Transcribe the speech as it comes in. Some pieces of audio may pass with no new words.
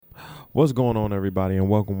What's going on, everybody, and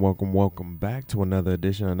welcome back to another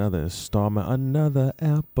edition, another installment, another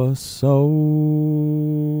episode.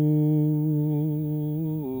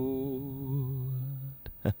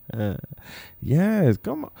 Yes,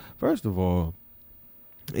 come on. First of all,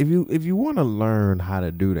 if you want to learn how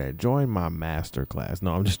to do that, join my master class.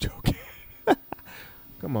 No, I'm just joking.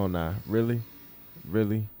 Come on now, really.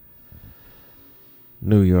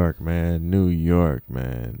 New York, man. New York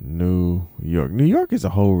is a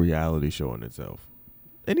whole reality show in itself.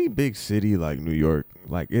 Any big city like New York,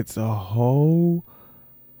 like it's a whole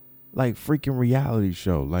like freaking reality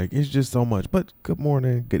show. Like it's just so much. But good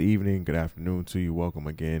morning, good evening, good afternoon to you. Welcome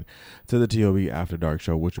again to the T.O.B. After Dark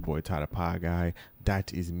Show with your boy Ty the Pie Guy.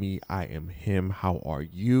 That is me. I am him. How are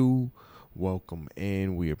you? Welcome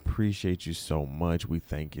in. We appreciate you so much. We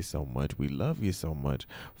thank you so much. We love you so much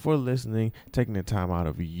for listening, taking the time out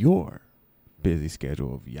of your busy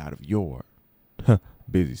schedule,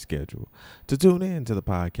 busy schedule to tune in to the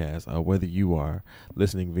podcast, whether you are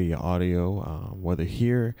listening via audio, whether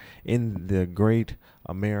here in the great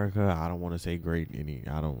America. I don't want to say great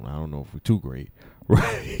I don't know if we're too great,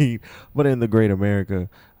 right? But in the great America,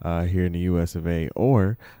 here in the US of A,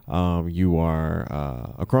 or you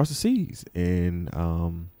are across the seas in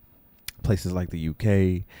places like the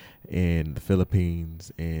UK, in the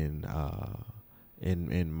Philippines, in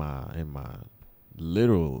my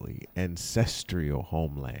literally ancestral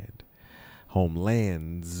homelands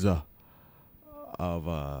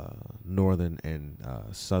of northern and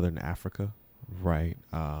southern Africa, right?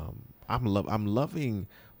 I'm loving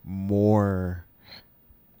more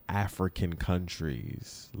African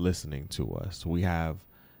countries listening to us. We have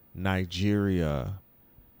Nigeria.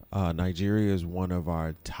 Nigeria is one of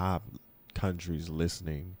our top countries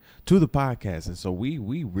listening to the podcast, and so we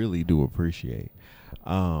really do appreciate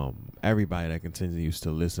everybody that continues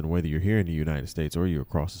to listen, whether you're here in the United States or you're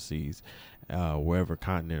across the seas, wherever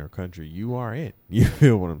continent or country you are in. You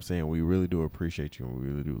feel what I'm saying? We really do appreciate you, and we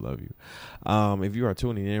really do love you. If you are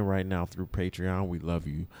tuning in right now through Patreon, we love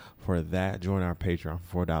you for that. Join our Patreon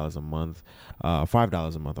for $4 a month,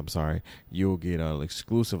 $5 a month. I'm sorry. You'll get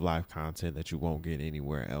exclusive live content that you won't get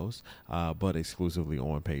anywhere else, but exclusively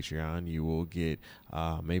on Patreon. You will get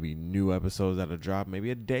maybe new episodes that'll drop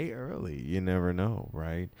maybe a day early. You never know,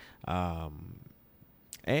 right?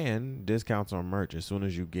 And discounts on merch. As soon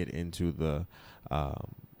as you get into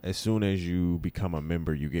as soon as you become a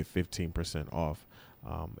member, you get 15% off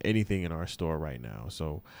anything in our store right now.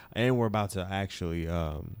 So, and we're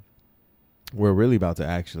really about to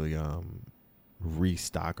actually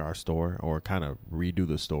restock our store, or kind of redo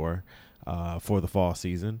the store for the fall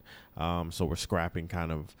season. So we're scrapping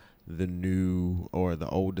kind of the new or the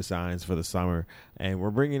old designs for the summer, and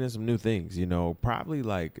we're bringing in some new things, probably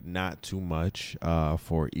like not too much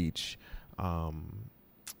for each podcast,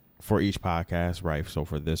 right? So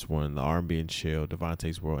for this one, the R&B and Chill,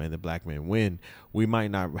 Devontae's World, and the Black Men Win, we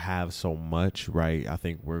might not have so much, right? I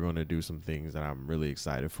think we're going to do some things that I'm really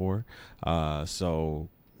excited for. So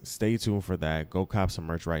stay tuned for that. Go cop some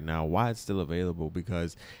merch right now while it's still available,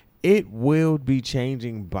 because it will be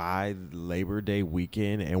changing by Labor Day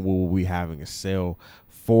weekend, and we will be having a sale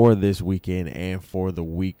for this weekend and for the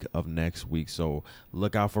week of next week. So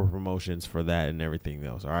look out for promotions for that and everything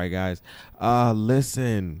else. All right, guys.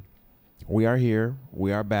 Listen, we are here.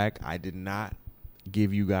 We are back. I did not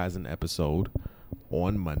give you guys an episode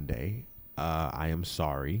on Monday. I am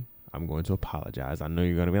sorry. I'm going to apologize. I know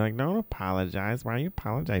you're going to be like, don't apologize. Why are you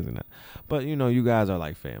apologizing? But, you guys are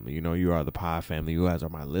like family. You are the Pie family. You guys are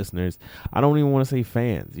my listeners. I don't even want to say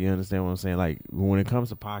fans. You understand what I'm saying? Like, when it comes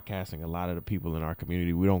to podcasting, a lot of the people in our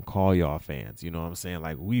community, we don't call y'all fans. You know what I'm saying?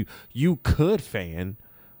 Like, you could fan.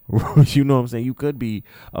 You know what I'm saying? You could be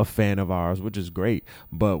a fan of ours, which is great,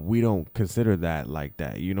 but we don't consider that like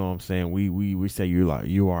that. You know what I'm saying? We say you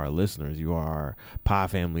are our listeners. You are our Pie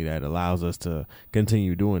family that allows us to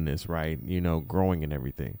continue doing this, right? Growing and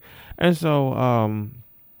everything. And so,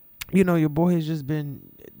 your boy has been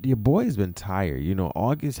tired.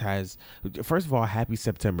 August has, first of all, happy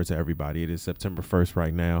September to everybody. It is September 1st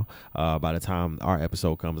right now. By the time our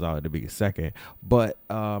episode comes out, it'll be a second. But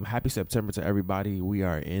happy September to everybody. We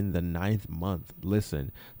are in the 9th month.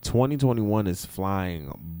 Listen, 2021 is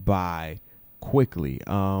flying by quickly.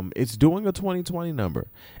 It's doing a 2020 number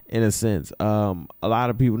in a sense. A lot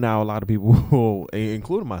of people will,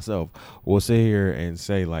 including myself, will sit here and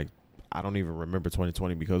say, like, I don't even remember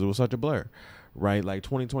 2020 because it was such a blur, right? Like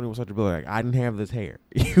 2020 was such a blur. Like, I didn't have this hair.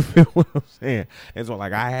 You feel what I'm saying? And so,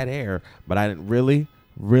 like, I had hair, but I didn't really,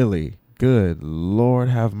 good Lord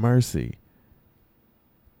have mercy.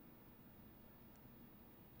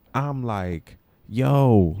 I'm like,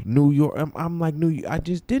 Yo, New York. I'm like New. I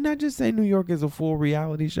just say New York is a full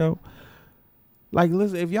reality show. Like,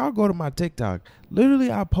 listen, if y'all go to my TikTok,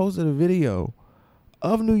 literally, I posted a video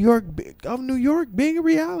of New York being a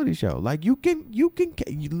reality show. Like, you can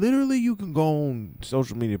go on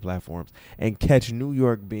social media platforms and catch New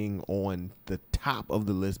York being on the top of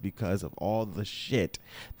the list because of all the shit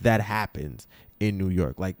that happens in New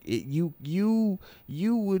York. Like, you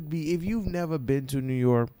would be, if you've never been to New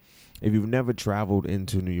York, if you've never traveled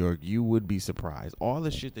into New York, you would be surprised. All the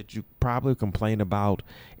shit that you probably complain about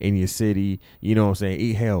in your city, you know what I'm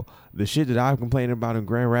saying? Hell, the shit that I've complained about in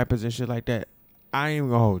Grand Rapids and shit like that, I ain't even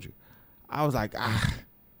gonna hold you. I was like, I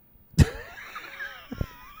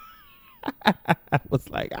was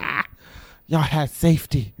like, y'all had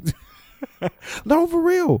safety. No, for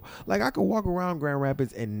real. Like, I could walk around Grand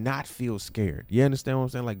Rapids and not feel scared. You understand what I'm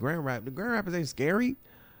saying? Like, Grand Rapids ain't scary.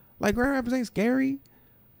 Like, Grand Rapids ain't scary.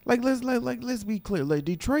 Like, let's be clear. Like,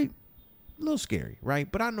 Detroit, a little scary,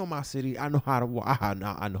 right? But I know my city. I know how to I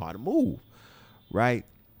know how to move, right?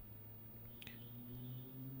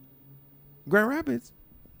 Grand Rapids,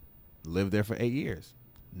 lived there for 8 years.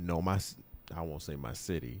 I won't say my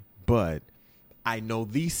city, but I know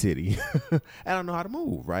the city, and I know how to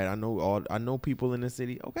move, right? I know people in the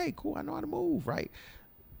city. Okay, cool. I know how to move, right?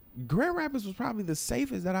 Grand Rapids was probably the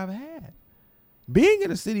safest that I've had. Being in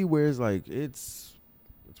a city where it's like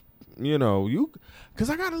because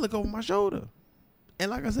I gotta look over my shoulder, and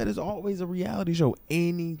like I said, it's always a reality show.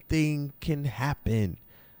 Anything can happen.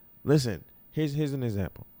 Listen, here's an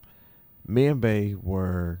example. Me and Bay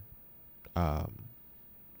were,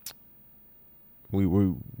 we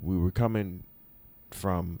were coming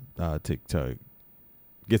from to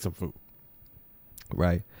get some food,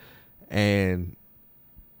 right? And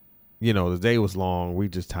the day was long. We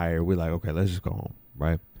just tired. We're like, okay, let's just go home,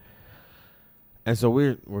 right? And so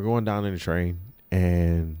we're going down in the train,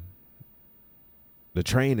 and the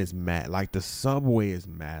train is mad. Like, the subway is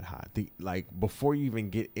mad hot. Before you even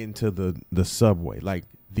get into the subway, like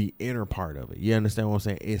the inner part of it, you understand what I'm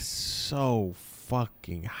saying? It's so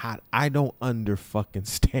fucking hot. I don't fucking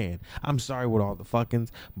stand. I'm sorry with all the fuckings,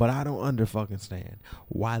 but I don't fucking stand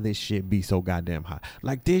why this shit be so goddamn hot.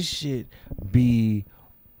 Like, this shit be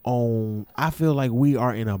on. I feel like we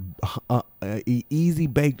are in a easy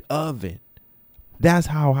baked oven. That's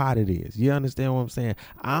how hot it is. You understand what I'm saying?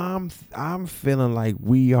 I'm feeling like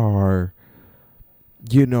we are,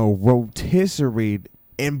 rotisserie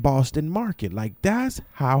in Boston Market. Like, that's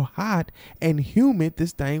how hot and humid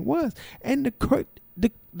this thing was. And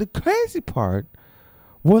the crazy part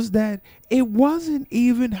was that it wasn't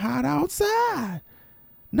even hot outside.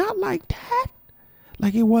 Not like that.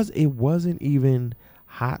 Like, it wasn't even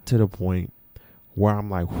hot to the point where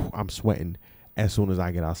I'm like, I'm sweating as soon as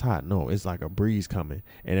I get outside. No, it's like a breeze coming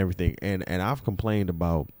and everything. And I've complained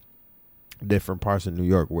about different parts of New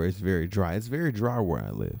York where it's very dry. It's very dry where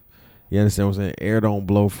I live. You understand what I'm saying? Air don't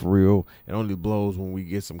blow for real. It only blows when we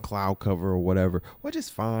get some cloud cover or whatever, which is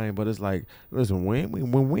fine. But it's like, listen, when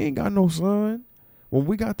we ain't got no sun, when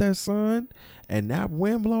we got that sun and that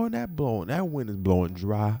wind blowing, that wind is blowing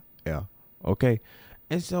dry air. Okay.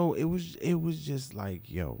 And so it was just like,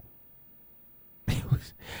 yo,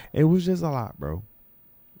 it was just a lot, bro.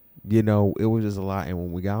 It was just a lot. And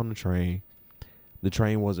when we got on the train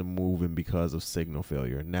wasn't moving because of signal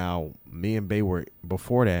failure. Now, me and Bay were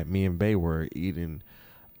eating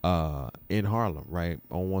in Harlem, right,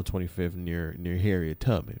 on 125th near Harriet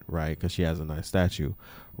Tubman, right, because she has a nice statue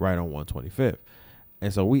right on 125th.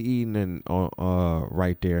 And so we eating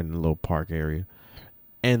right there in the little park area,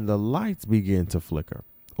 and the lights begin to flicker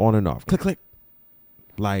on and off, click click,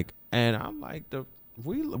 like, and I'm like,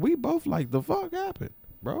 we both like, the fuck happened,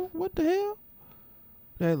 bro? What the hell?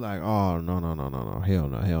 They're like, oh, no, hell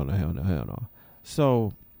no.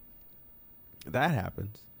 So that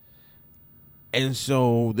happens. And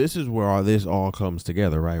so this is where all this all comes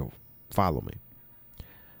together, right? Follow me.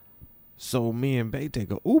 So me and Bay take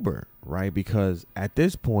an Uber, right? Because at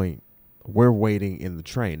this point, we're waiting in the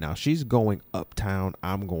train. Now, she's going uptown.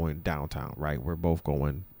 I'm going downtown, right? We're both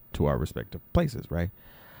going to our respective places, right?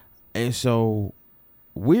 And so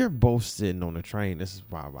we're both sitting on the train. This is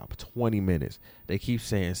probably about 20 minutes. They keep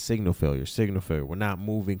saying signal failure. We're not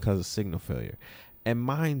moving because of signal failure. And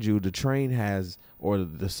mind you, the train has, or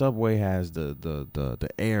the subway has the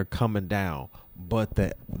air coming down, but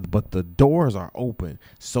the doors are open.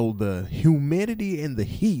 So the humidity and the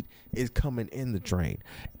heat is coming in the train,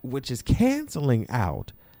 which is canceling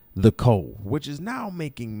out the cold, which is now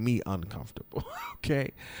making me uncomfortable.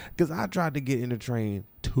 Okay. Because I tried to get in the train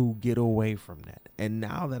to get away from that. And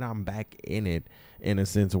now that I'm back in it, in a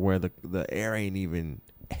sense where the air ain't even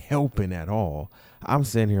helping at all. I'm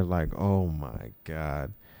sitting here like, oh my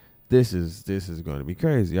God, this is going to be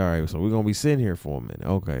crazy. All right, so we're going to be sitting here for a minute.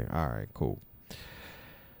 Okay, all right, cool.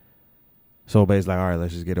 So Bay's like, all right,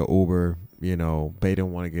 let's just get an Uber. You know, Bay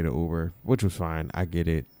didn't want to get an Uber, which was fine. I get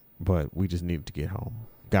it. But we just needed to get home.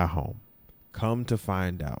 Got home. Come to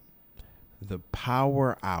find out, the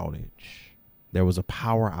power outage, there was a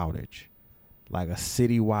power outage, like a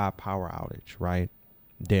citywide power outage, right?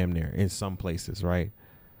 Damn near in some places, right?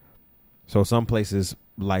 So some places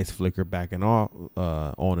lights flicker back and off,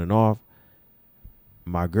 on and off.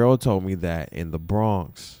 My girl told me that in the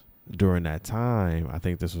Bronx during that time, I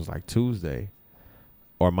think this was like Tuesday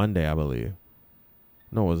or Monday, I believe.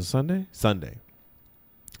 No, was it Sunday? Sunday.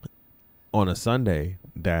 On a Sunday,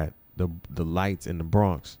 that the lights in the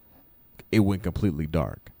Bronx, it went completely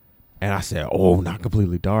dark. And I said, oh, not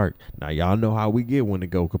completely dark. Now, y'all know how we get when it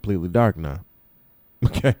go completely dark now.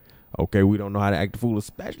 Okay, we don't know how to act a fool,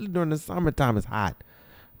 especially during the summertime. It's hot,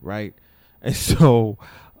 right? And so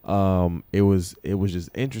it was just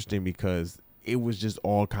interesting because it was just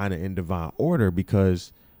all kind of in divine order,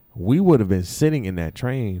 because we would have been sitting in that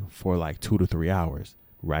train for like 2 to 3 hours,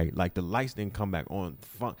 right? Like the lights didn't come back on.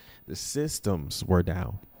 The systems were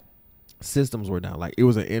down. Like it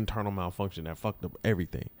was an internal malfunction that fucked up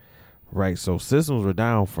everything. Right. So systems were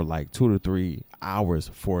down for like 2 to 3 hours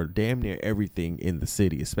for damn near everything in the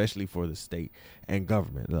city, especially for the state and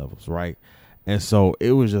government levels. Right. And so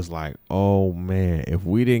it was just like, oh, man, if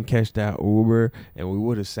we didn't catch that Uber and we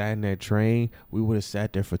would have sat in that train, we would have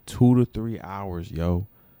sat there for 2 to 3 hours, yo,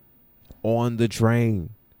 on the train.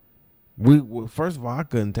 First of all, I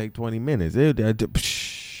couldn't take 20 minutes.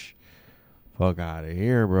 Fuck out of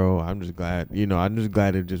here, bro. I'm just glad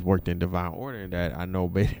it just worked in divine order, that I know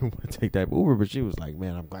Baby didn't want to take that Uber, but she was like,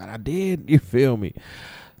 man, I'm glad I did. You feel me?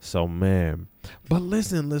 So, man. But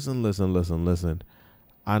listen.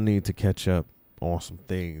 I need to catch up on some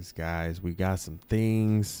things, guys. We got some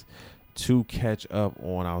things to catch up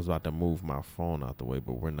on. I was about to move my phone out the way,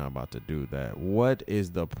 but we're not about to do that. What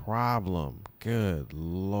is the problem? Good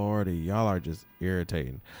Lordy. Y'all are just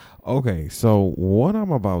irritating. Okay, so what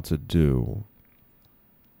I'm about to do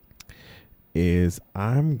is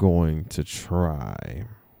I'm going to try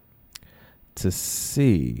to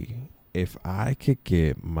see if I could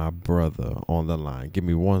get my brother on the line. Give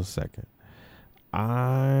me 1 second.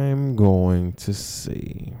 I'm going to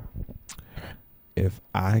see if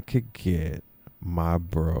I could get my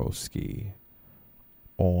broski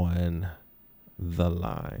on the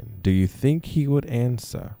line. Do you think he would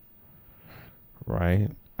answer? Right?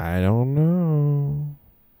 I don't know.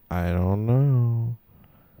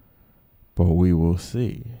 But we will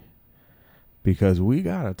see. Because we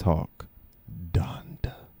got to talk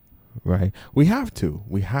DONDA. Right? We have to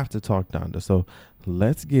talk DONDA. So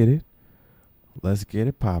let's get it. Let's get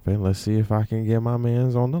it popping. Let's see if I can get my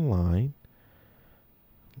mans on the line.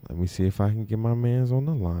 Let me see if I can get my mans on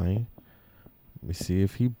the line. Let me see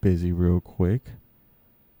if he busy real quick.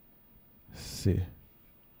 See.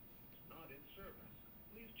 Not in service.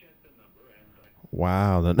 Please check the number and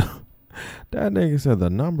wow, that nigga said the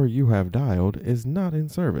number you have dialed is not in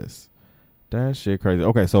service. That shit crazy.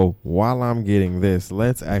 Okay, so while I'm getting this,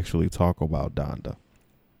 let's actually talk about DONDA.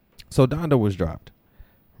 So DONDA was dropped.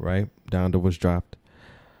 Right? DONDA was dropped.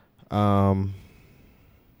 And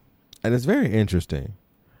it's very interesting.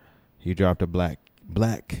 He dropped a black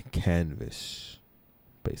canvas,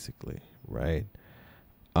 basically, right?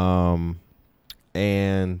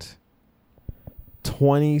 And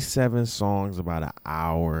 27 songs, about an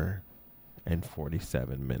hour and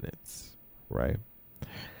 47 minutes, right?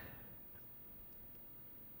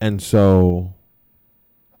 And so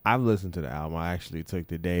I've listened to the album. I actually took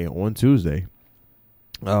the day on Tuesday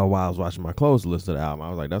while I was washing my clothes to listen to the album. I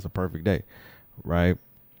was like, that's a perfect day, right?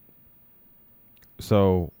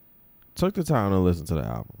 So took the time to listen to the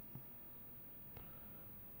album.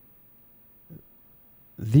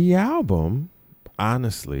 The album,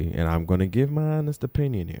 honestly, and I'm going to give my honest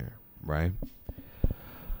opinion here, right?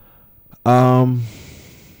 The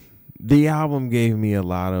album gave me a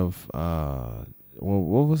lot of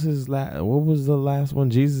what was the last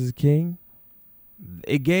one? Jesus is King.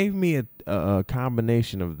 It gave me a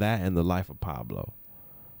combination of that and The Life of Pablo,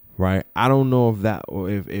 right? I don't know if that, or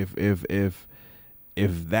if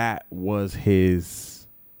that was his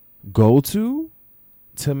go-to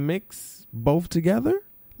to mix both together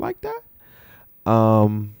like that.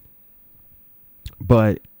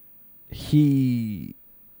 But he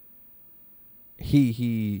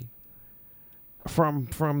from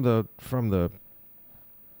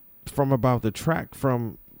about the track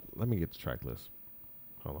from, let me get the track list.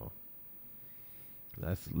 Hold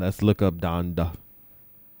on. Let's look up DONDA.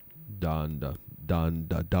 Donda,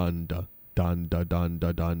 Donda, Donda, Donda,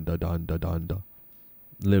 Donda, Donda, Donda, Donda.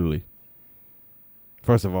 Literally.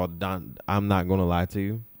 First of all, I'm not gonna lie to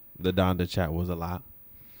you. The Donda chat was a lot,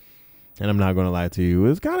 and I'm not gonna lie to you. It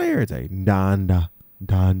was kind of irritating. Donda,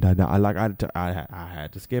 Donda, Donda. I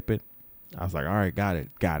had to skip it. I was like, all right, got it.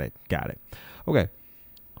 Okay.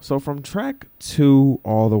 So from track 2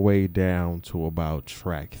 all the way down to about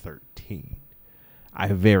track 13, I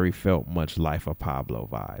very felt much Life of Pablo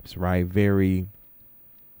vibes, right? Very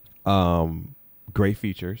great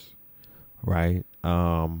features, right?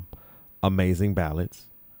 Amazing ballads.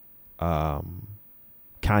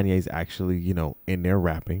 Kanye's actually, in there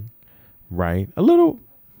rapping, right? A little,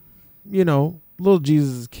 little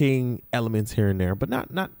Jesus King elements here and there, but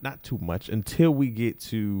not too much until we get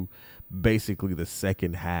to basically the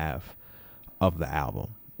second half of the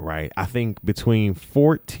album, right? I think between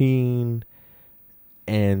 14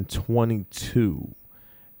 and 22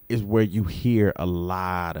 is where you hear a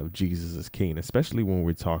lot of Jesus is King, especially when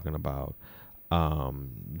we're talking about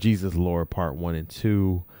Jesus Lord Part 1 and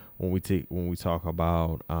 2. When we talk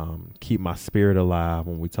about Keep My Spirit Alive,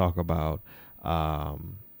 when we talk about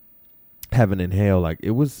Heaven and Hell, like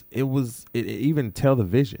it even Tell the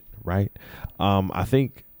Vision, right? I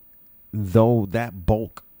think though that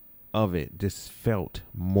bulk of it just felt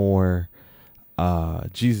more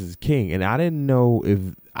Jesus King, and I didn't know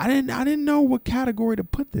what category to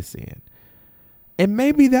put this in. And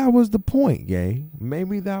maybe that was the point, Gay.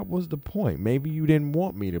 Maybe that was the point. Maybe you didn't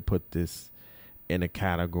want me to put this in a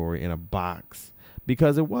category, in a box,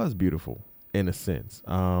 because it was beautiful in a sense.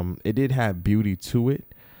 It did have beauty to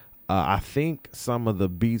it. I think some of the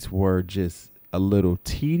beats were just a little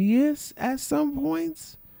tedious at some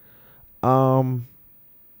points.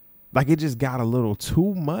 Like it just got a little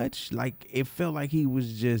too much. Like it felt like he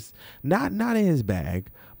was just not in his bag,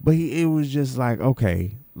 but it was just like,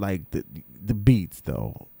 okay, like the beats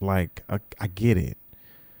though. Like I get it.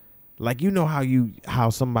 Like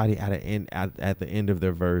how somebody at the end of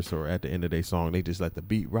their verse or at the end of their song, they just let the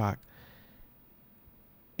beat rock.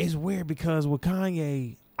 It's weird because with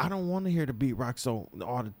Kanye, I don't want to hear the beat rock. I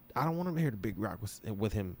don't want to hear the big rock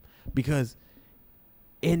with him, because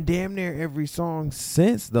in damn near every song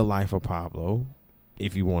since The Life of Pablo,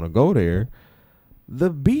 if you want to go there, the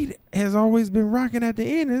beat has always been rocking at the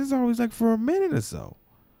end. And it's always like for a minute or so.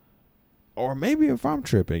 Or maybe if I'm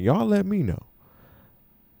tripping, y'all let me know.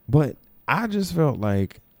 But I just felt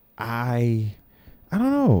like I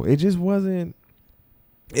don't know. It just wasn't.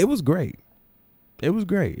 It was great. It was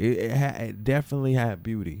great. It definitely had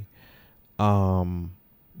beauty.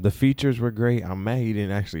 The features were great. I'm mad he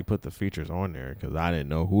didn't actually put the features on there, because I didn't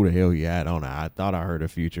know who the hell he had on it. I thought I heard a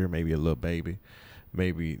Future, maybe a Lil Baby,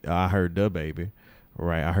 maybe I heard the Baby,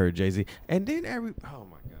 right? I heard Jay-Z, and then oh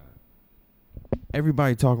my god,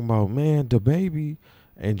 everybody talking about, man, the Baby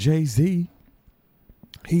and Jay-Z.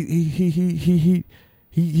 He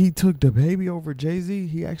took the Baby over Jay-Z.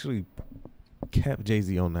 He actually kept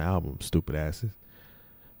Jay-Z on the album. Stupid asses.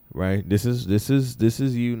 Right? This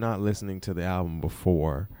is you not listening to the album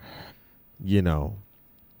before, you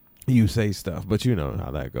say stuff, but you know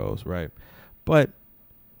how that goes, right? But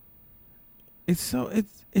it's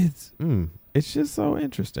just so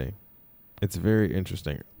interesting. It's very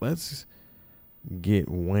interesting. Let's get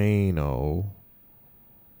Wayno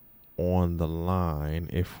on the line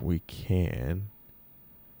if we can.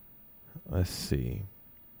 Let's see.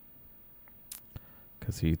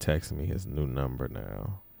 Because he texted me his new number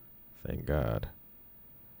now. Thank God.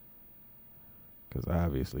 Because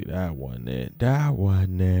obviously that wasn't it. All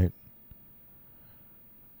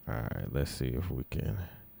right, let's see if we can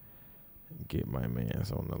get my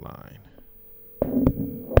mans on the line.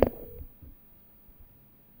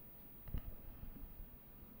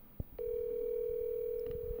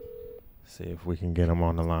 See if we can get him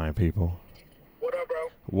on the line, people. What up, bro?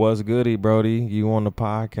 What's goody, Brody? You on the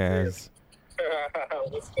podcast?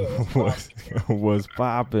 What's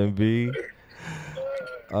poppin', B?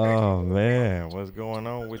 Oh man, what's going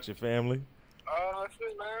on with your family?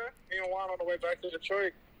 Shit, man. Me and Juan on the way back to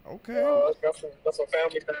Detroit. Okay. Got some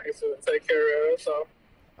family things to take care of, so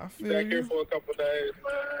I feel back you. here for a couple of days,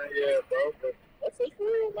 man. Yeah, bro. But that's it for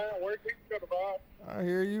real, man. Working, got the vibe. I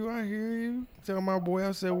hear you. Tell my boy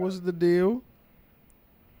I said, what's the deal?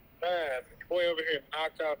 Man, boy over here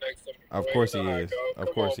knocked out next to me. Of course he is.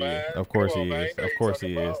 Of course he is. Of course he is. Of course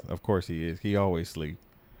he is. Of course he is. He always sleep.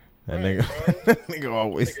 That nigga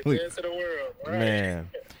always sleep. To the world, right? Man.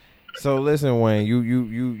 So listen, Wayne,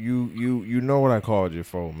 you know what I called you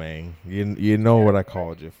for, man. You know what I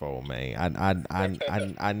called you for, man.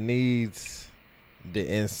 I need the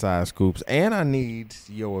inside scoops, and I need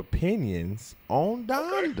your opinions on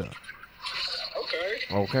Donda.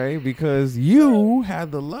 Okay, because you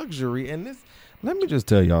have the luxury, and this. Let me just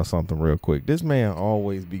tell y'all something real quick. This man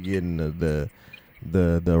always be getting the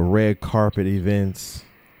red carpet events,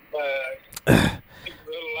 Relax.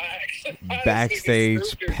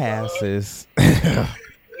 backstage passes. This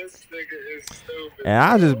nigga is stupid. And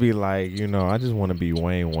I just be like, I just want to be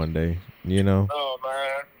Wayne one day, Oh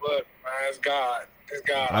man, look, man, it's God. It's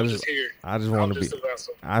God. I'm just here. I just want to be. A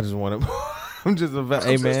vessel. I just want to. I'm just a vessel.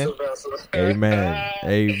 Amen. Just a vessel. Amen.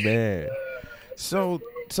 Amen. So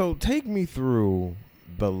take me through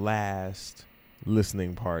the last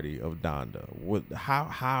listening party of Donda. What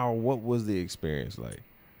was the experience like?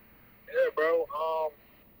 Yeah, bro.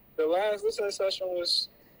 The last listening session was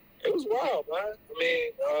wild, man. I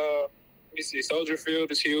mean, let me see. Soldier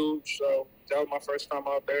Field is huge, so that was my first time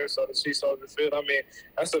out there. So to see Soldier Field, I mean,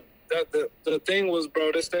 the thing was,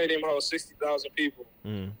 bro. This stadium holds 60,000 people,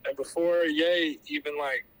 and before Ye even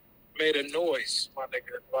like made a noise, my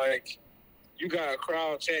nigga, like. You got a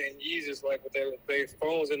crowd chanting Jesus like with their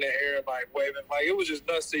phones in the air, like waving. Like it was just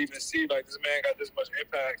nuts to even see like this man got this much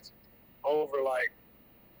impact over like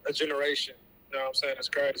a generation. You know what I'm saying? It's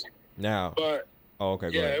crazy. Now, but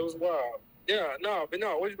okay, go yeah, ahead. it was wild. Yeah, no,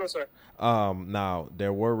 what you gonna say? Now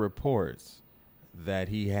there were reports that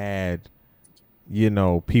he had,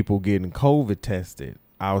 people getting COVID tested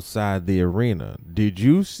outside the arena. Did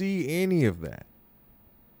you see any of that?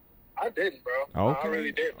 I didn't, bro. Okay. I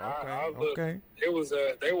really didn't. Okay. It was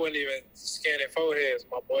they wasn't even scanning foreheads,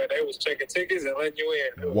 my boy. They was checking tickets and letting you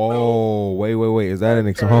in. Whoa! Wait! Is that an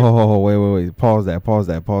wait! Pause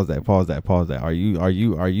that!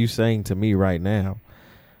 Are you saying to me right now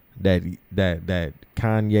that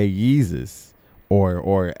Kanye Yeezus,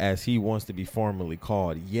 or as he wants to be formally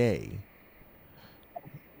called, Ye,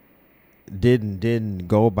 didn't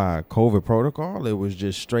go by COVID protocol? It was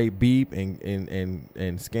just straight beep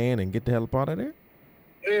and scan and get the hell up out of there?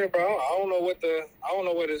 Yeah, bro. I don't know what the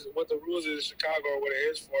rules is in Chicago or what it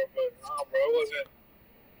is for, but bro,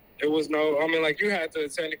 it was no. I mean, like you had to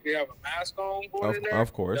technically have a mask on going in there.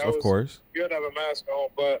 Of course. You had to have a mask on,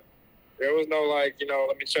 but there was no like,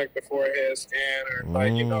 let me check the forehead scan or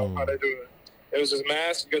like, how they do it. It was just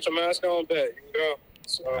mask. You got your mask on, bet you can go.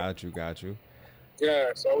 So, got you.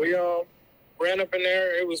 Yeah, so we ran up in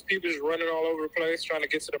there. It was people just running all over the place trying to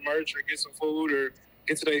get to the merch or get some food or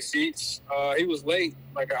get to their seats. He was late,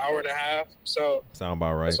 like an hour and a half. So sound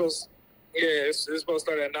about right. It's supposed to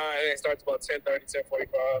start at 9. It starts about 10:30,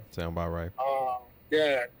 10:45. Sound about right.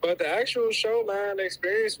 Yeah, but the actual show, man, the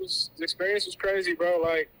experience was crazy, bro.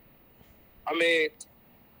 Like, I mean,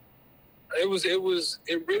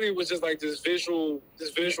 it really was just like this visual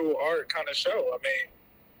art kind of show. I mean,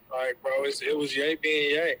 like, bro, it was Ye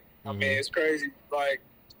being Ye. I mean, it's crazy. Like,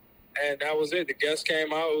 and that was it. The guests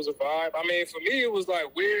came out. It was a vibe. I mean, for me, it was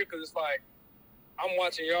like weird because it's like I'm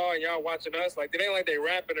watching y'all and y'all watching us. Like, it ain't like they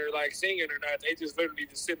rapping or like singing or not. They just literally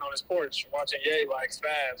just sitting on his porch watching Ye like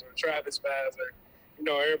Spaz or Travis Spaz or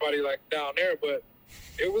everybody like down there. But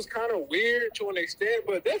it was kind of weird to an extent,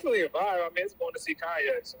 but definitely a vibe. I mean, it's going to see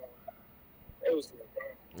Kanye, so it was good,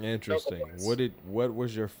 bro. Interesting. What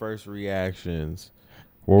was your first reactions?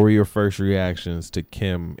 What were your first reactions to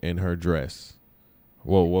Kim in her dress?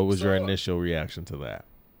 Well, what was your initial reaction to that?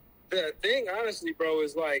 The thing, honestly, bro,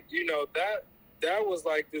 is like, that was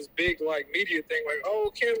like this big like media thing. Like,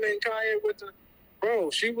 oh, Kim and Kanye with the...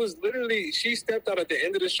 Bro, she stepped out at the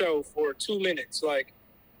end of the show for 2 minutes. Like,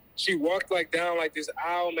 she walked like down like this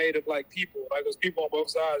aisle made of like people. Like, there's people on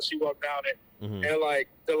both sides. She walked down it. And like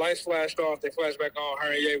the lights flashed off. They flashed back on.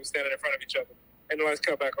 Her and Ye was standing in front of each other. And the lights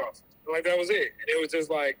cut back off. Like, that was it. And it was just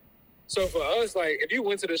like, so for us, like, if you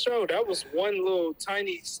went to the show, that was one little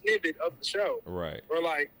tiny snippet of the show. Right. Or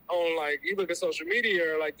like, on like, you look at social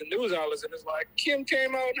media or like the news outlets and it's like, Kim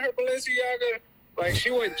came out in her Balenciaga. Like, she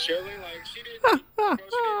wasn't chilling. Like, she didn't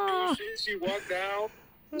do shit. She walked down.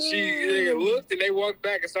 They looked and they walked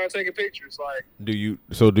back and started taking pictures. Like, do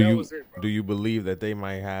you believe that they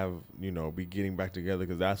might have, be getting back together?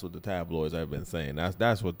 Because that's what the tabloids have been saying.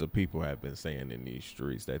 That's what the people have been saying in these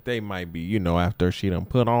streets, that they might be, after she done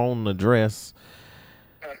put on the dress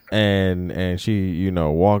and she,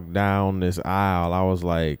 walked down this aisle. I was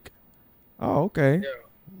like, oh, okay. Yeah.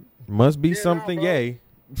 Must be something, Ye.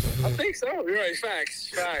 I think so. You're right. Facts.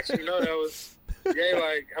 That was Ye.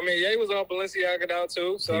 Like, I mean, Ye was on Balenciaga now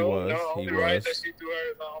too. So only right that she threw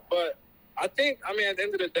hers on. But I think, I mean, at the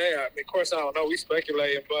end of the day, I mean, of course, I don't know. We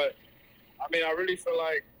speculating, but I mean, I really feel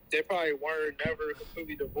like they probably weren't never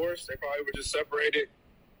completely divorced. They probably were just separated,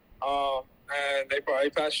 and they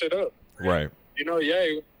probably patched shit up. Right. you know,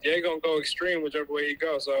 Ye gonna go extreme whichever way he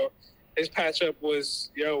goes. So his patch up was,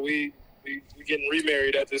 we getting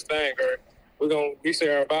remarried at this thing, or we say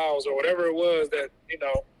our vows, or whatever it was that,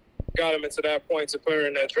 got him into that point to put her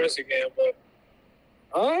in that dress again. But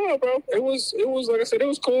I don't know, bro. It was like I said, it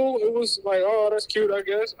was cool. It was like, oh, that's cute, I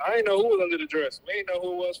guess. I didn't know who was under the dress. We didn't know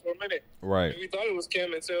who it was for a minute. Right. We thought it was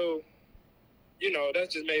Kim until, that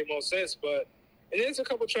just made more sense. But there's a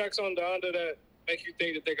couple tracks on Donda that make you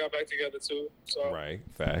think that they got back together too. So right.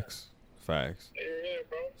 Facts. Yeah,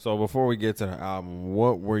 bro. So before we get to the album,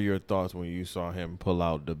 what were your thoughts when you saw him pull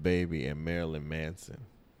out the baby and Marilyn Manson?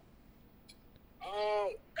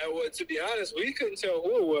 Well, to be honest, we couldn't tell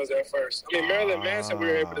who it was at first. I mean, Marilyn Manson we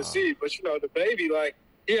were able to see, but the baby, like,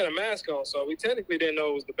 he had a mask on, so we technically didn't know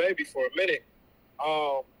it was the baby for a minute.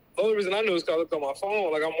 The only reason I knew is because I looked on my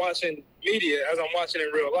phone, like I'm watching media as I'm watching in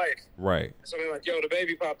real life. Right. So they're like, yo, the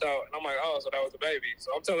baby popped out. And I'm like, oh, so that was the baby.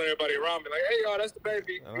 So I'm telling everybody around me, like, hey, y'all, that's the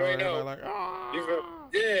baby. You ain't know. Like,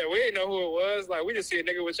 yeah, we ain't know who it was. Like, we just see a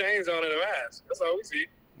nigga with chains on and a mask. That's all we see.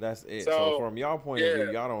 That's it. So from y'all point of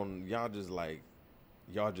view,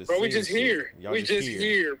 y'all just bro, we just here. We just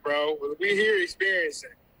here, bro. We here experiencing.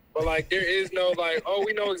 But, like, there is no, like, oh,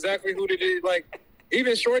 we know exactly who it is. Like,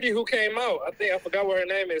 even Shorty who came out, I forgot what her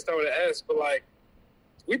name is, started with an S, but, like,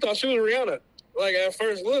 we thought she was Rihanna. Like, at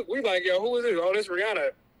first look, we like, yo, who is this? Oh, this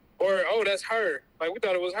Rihanna. Or, oh, that's her. Like, we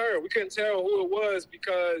thought it was her. We couldn't tell who it was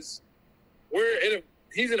because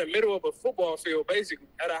he's in the middle of a football field, basically,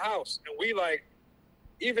 at a house. And we, like,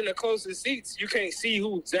 even the closest seats, you can't see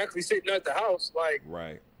who exactly sitting at the house. Like,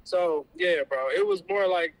 right. So, yeah, bro, it was more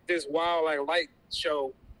like this wild, like, light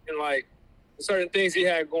show and, like, certain things he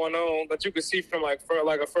had going on that you could see from, like,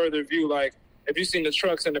 a further view. Like, if you seen the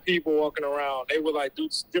trucks and the people walking around, they would, like, do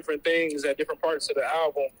different things at different parts of the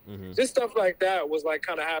album. Mm-hmm. Just stuff like that was, like,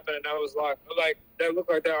 kind of happening. That was, like, that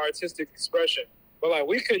looked like that artistic expression. But, like,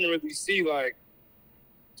 we couldn't really see, like,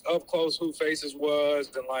 up close who Faces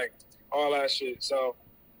was and, like, all that shit. So,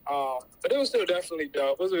 but it was still definitely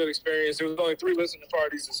dope. It was a good experience. There was only 3 listening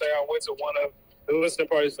parties to say. I went to one of the listening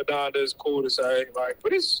parties for Donda. It's cool to say. Like,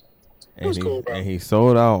 but it was cool, bro. And he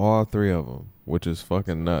sold out all 3 of them, which is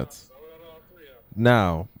fucking nuts.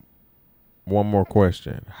 Now, one more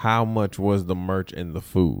question. How much was the merch and the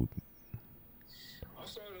food?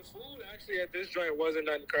 So the food actually at this joint wasn't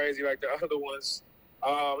nothing crazy like the other ones.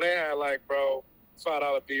 They had, like, bro,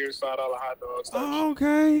 $5 beers, $5 hot dogs. Oh,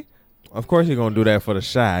 okay. Of course you're going to do that for the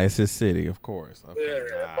Shy. It's his city, of course. Okay.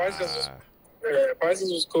 Yeah,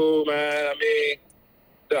 prices was cool, man. I mean,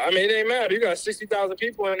 it ain't matter. You got 60,000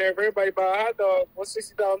 people in there. If everybody buy a hot dog, what's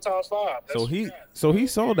 60,000 times 5? So he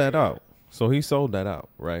sold that out.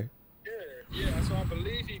 Right? Yeah. So I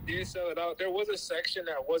believe he did sell it out. There was a section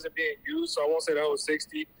that wasn't being used, so I won't say that was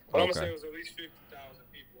 60, but I'm gonna say it was at least 50,000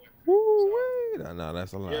 people. No,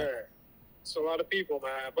 that's a lot. Yeah, it's a lot of people,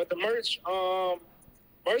 man. But the merch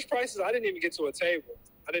prices, I didn't even get to a table.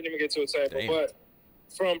 Damn. But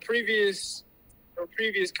from previous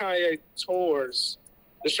Kanye tours,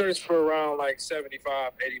 the shirts were around like $75,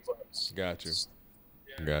 $80. Got you.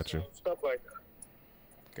 So stuff like that.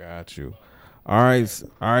 Got you. All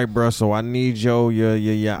right, bro. So I need your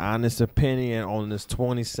honest opinion on this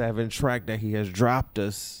 27 track that he has dropped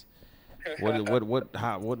us.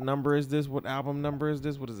 What number is this? What album number is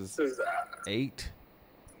this? What is this? This is 8,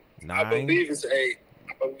 9. I believe it's 8.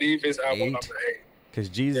 I believe it's album 8? number 8. Because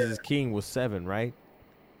Jesus is King was 7, right?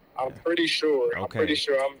 I'm pretty sure. Okay. I'm pretty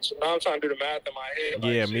sure. Now I'm trying to do the math in my head.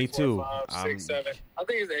 Like, yeah, me too. 4, 5, 6, 7. I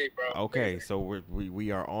think it's 8, bro. Okay, so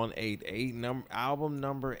we are on 8. Album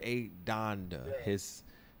number 8, Donda. Yeah. His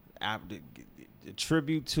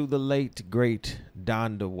tribute to the late great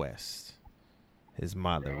Donda West. His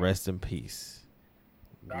mother, rest in peace.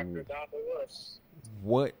 Dr. Donda West.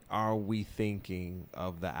 What are we thinking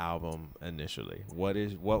of the album initially? What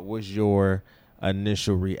was your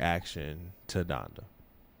initial reaction to Donda?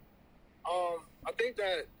 I think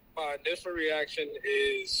that my initial reaction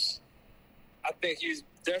is, I think he's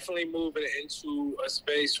definitely moving into a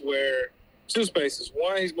space where, 2 spaces.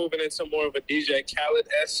 One, he's moving into more of a DJ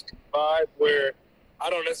Khaled-esque vibe where I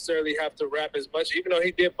don't necessarily have to rap as much, even though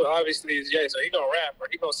he did put, obviously, his so he gonna rap or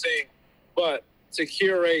he gonna sing, but to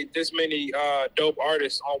curate this many dope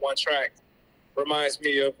artists on one track reminds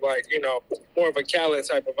me of, like, more of a Khaled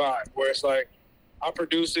type of vibe where it's like, I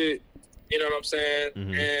produce it, you know what I'm saying?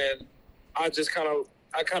 Mm-hmm. And I just kind of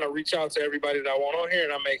reach out to everybody that I want on here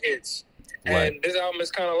and I make hits. Right. And this album is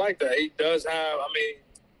kind of like that. He does have,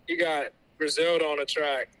 he got Griselda on the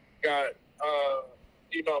track, got,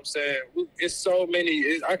 you know what I'm saying? It's so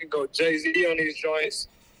many. I can go Jay-Z on these joints.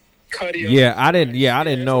 Cuddy. Yeah, I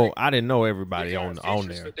didn't know. Like, I didn't know everybody on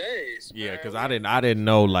there. For days, yeah, because like, I didn't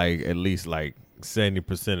know like at least like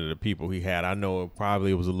 70% of the people he had. I know it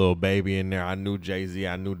probably was a little baby in there. I knew Jay-Z.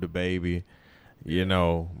 I knew the baby. You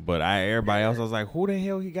know, but everybody else, I was like, who the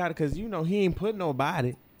hell he got? Because, you know, he ain't put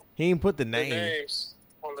nobody. He ain't put the names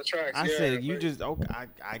on the tracks. I said, you just,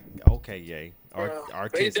 okay, yay.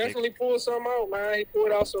 He definitely pulled something out, man. He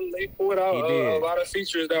pulled out a lot of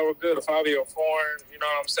features that were good. Fabio Foreign, you know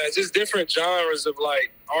what I'm saying? Just different genres of,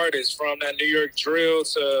 like, artists from that New York drill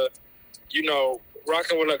to, you know,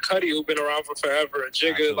 rocking with a Cuddy who's been around for forever, a Jigga.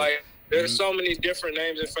 Absolutely. Like, there's so many different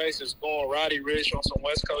names and faces going. Roddy Ricch on some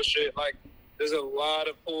West Coast shit. Like, there's a lot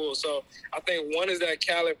of pulls. So I think one is that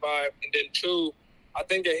Khaled vibe, and then two, I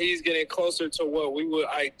think that he's getting closer to what we would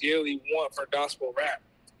ideally want for gospel rap.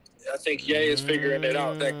 I think Ye is figuring it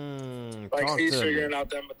out. He's figuring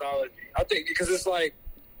out that mythology. I think because it's like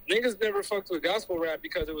niggas never fucked with gospel rap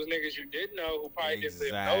because it was niggas you didn't know who probably didn't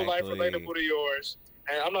live no life relatable to yours.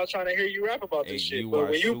 And I'm not trying to hear you rap about this shit.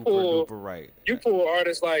 But when you pull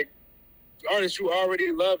artists like artists you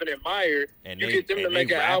already love and admire, and you get them to make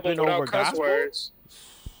an album without cuss words.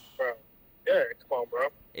 Bro. Yeah, come on, bro.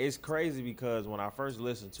 It's crazy because when I first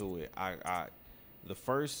listened to it, the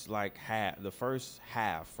first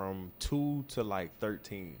half from 2 to like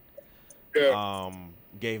 13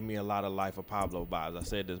 gave me a lot of Life of Pablo vibes. I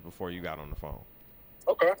said this before you got on the phone.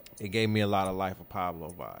 Okay. It gave me a lot of Life of Pablo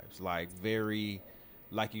vibes. Like very,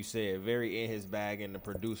 like you said, very in his bag in the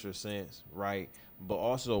producer sense, right? But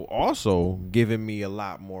also giving me a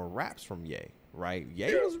lot more raps from Ye, right?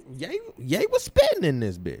 Ye was spitting in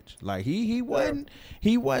this bitch. Like he wasn't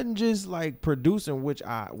just like producing, which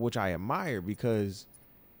I admire because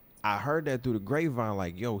I heard that through the grapevine.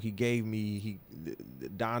 Like, yo,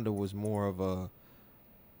 Donda was more of a,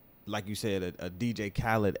 like you said, a DJ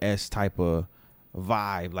Khaled-esque type of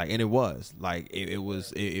vibe, like, and it was like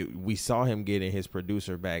we saw him get in his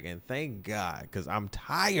producer bag, and thank God, because I'm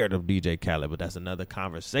tired of DJ Khaled, but that's another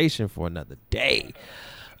conversation for another day.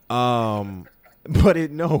 But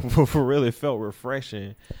for real, it felt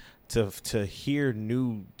refreshing to hear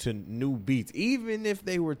new beats, even if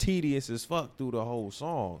they were tedious as fuck through the whole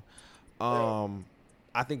song.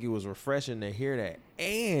 I think it was refreshing to hear that,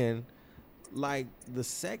 and like the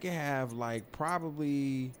second half, like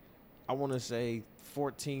probably, I want to say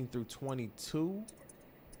 14 through 22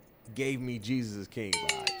 gave me Jesus is King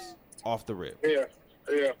vibes off the rip. Yeah.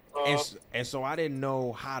 And so I didn't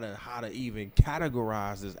know how to even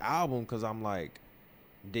categorize this album, because I'm like,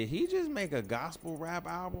 did he just make a gospel rap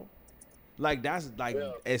album? Like, that's like,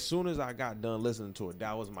 as soon as I got done listening to it,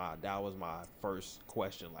 that was my first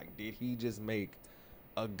question. Like, did he just make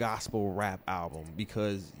a gospel rap album?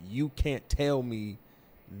 Because you can't tell me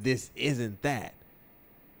this isn't that.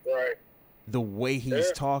 Right. The way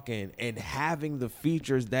he's talking and having the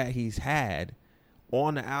features that he's had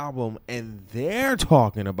on the album, and they're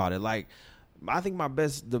talking about it. Like, I think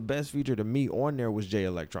the best feature to me on there was Jay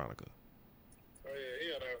Electronica. Oh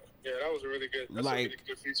yeah, that was a really good. That's a really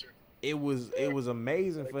good feature. It was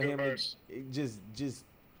amazing for him to just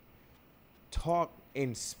talk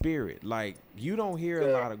in spirit. Like, you don't hear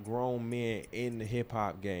a lot of grown men in the hip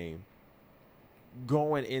hop game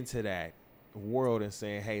going into that world and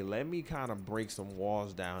saying, hey, let me kind of break some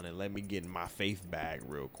walls down and let me get in my faith bag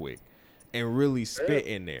real quick and really spit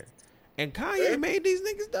in there. And Kanye made these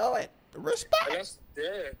niggas do it. Respect. That's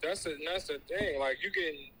the thing. Like, you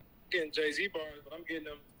getting Jay-Z bars, but I'm getting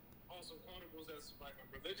them on some quotables that's like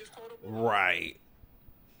a religious quotable. Right.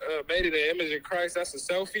 Made it an image of Christ. That's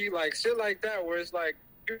a selfie. Like, shit like that, where it's like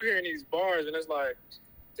you're hearing these bars and it's like,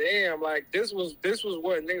 damn, like this was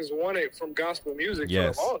what niggas wanted from gospel music for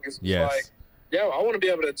the longest. It's like, yo, I want to be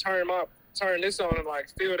able to turn this on and like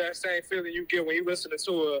feel that same feeling you get when you listen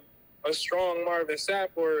to a strong Marvin Sapp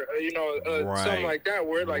or something like that,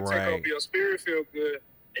 where it like take over your spirit, feel good,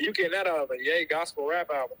 and you get that out of a Ye gospel rap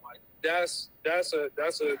album. Like that's a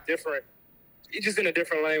different. He's just in a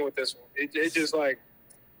different lane with this one. It just like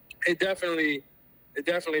it definitely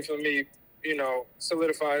for me, you know,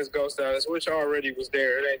 solidifies GOAT status, which already was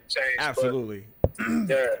there. It ain't changed. Absolutely.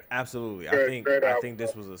 But, absolutely. Great I think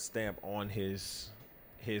this was a stamp on his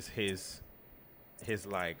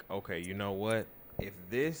like, okay, you know what?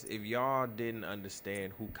 If y'all didn't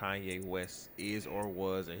understand who Kanye West is or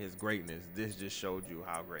was and his greatness, this just showed you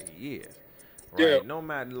how great he is. Right? Yeah. No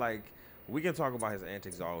matter, like, we can talk about his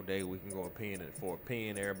antics all day. We can go opinion for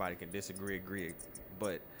opinion. Everybody can disagree, agree.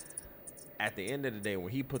 But at the end of the day, when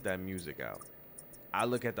he put that music out, I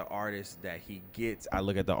look at the artists that he gets. I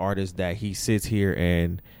look at the artists that he sits here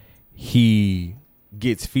and he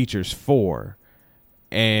gets features for.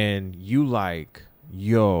 And you like,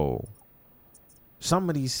 yo, some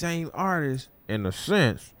of these same artists, in a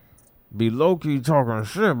sense, be low-key talking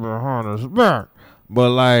shit behind his back. But,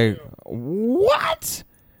 like, what?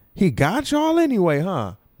 He got y'all anyway,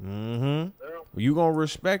 huh? Mm-hmm. You gonna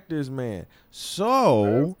respect this man.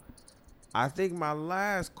 So, I think my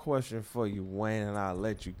last question for you, Wayne, and I'll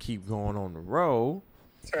let you keep going on the road,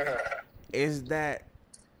 is that,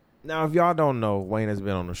 now, if y'all don't know, Wayne has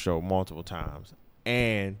been on the show multiple times,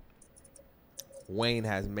 and Wayne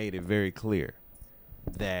has made it very clear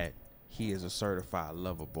that he is a certified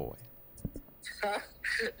lover boy. Yeah,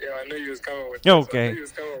 I knew you was coming with this. Okay.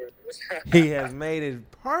 He has made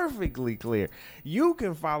it perfectly clear. You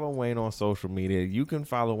can follow Wayne on social media. You can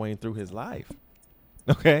follow Wayne through his life.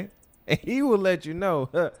 Okay? And he will let you know,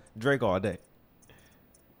 Drake all day.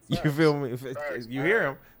 Facts. You feel me? If you hear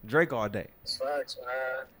him, Drake all day. Facts,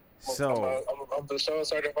 man. So I'm the show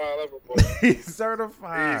certified lover boy. He's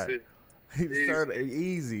certified.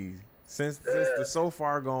 Easy. Since the So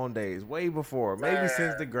Far Gone days, way before, maybe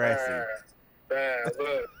since the Grassy.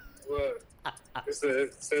 Look.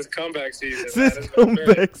 Since comeback season. Since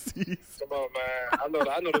comeback season. Come on, man.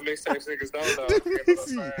 I know the mixtapes niggas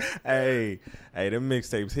don't know. Hey, them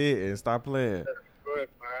mixtapes hit and stop playing. Good,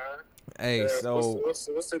 man. Hey, so what's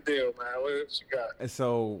the deal, man? What you got?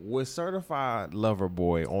 So with Certified Lover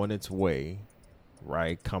Boy on its way,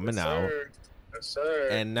 right, coming out. Yes, sir.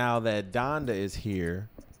 And now that Donda is here,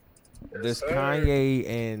 this sir. Kanye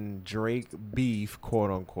and Drake beef,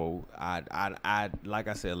 quote unquote. I like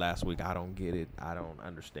I said last week, I don't get it. I don't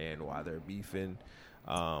understand why they're beefing.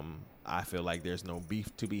 I feel like there's no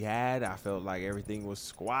beef to be had. I felt like everything was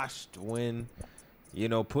squashed when,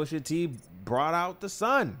 Pusha T brought out the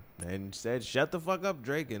sun and said, "Shut the fuck up,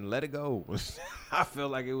 Drake, and let it go." I feel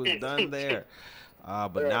like it was done there.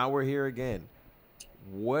 But now we're here again.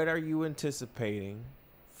 What are you anticipating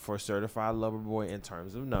for Certified Lover Boy in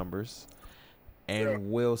terms of numbers?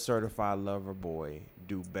 And will Certified Lover Boy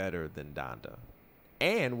do better than Donda?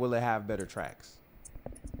 And will it have better tracks?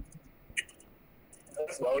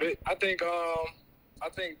 That's loaded. I think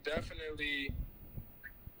definitely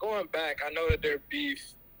going back, I know that their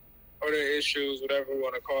beef or their issues, whatever we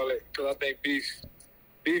want to call it, because I think beef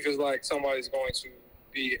is like somebody's going to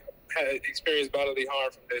experience bodily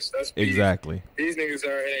harm from this. That's beef. Exactly. These niggas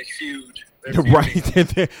are in a feud. Right.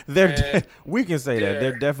 they're we can say that.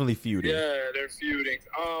 They're definitely feuding. Yeah, they're feuding.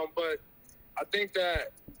 But I think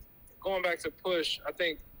that going back to Push, I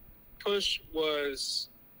think Push was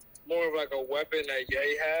more of like a weapon that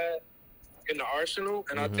Ye had in the arsenal,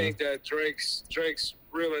 and I think that Drake's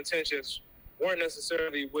real intentions weren't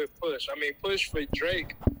necessarily with Push. I mean, Push for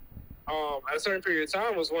Drake, at a certain period of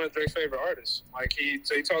time, was one of Drake's favorite artists. Like he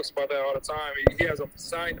talks about that all the time. He has a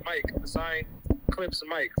signed Clips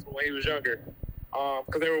mic from when he was younger,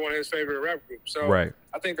 because they were one of his favorite rap groups. So right.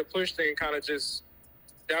 I think the Push thing kind of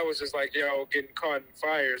that was just like, getting caught in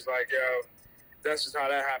fires. Like, that's just how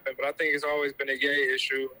that happened. But I think it's always been a Ye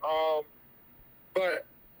issue. But,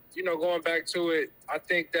 going back to it, I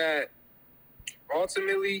think that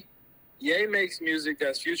ultimately Ye makes music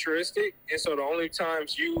that's futuristic. And so the only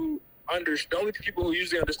times the only people who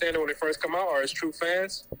usually understand it when they first come out are his true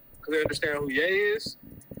fans, because they understand who Ye is.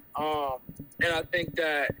 And I think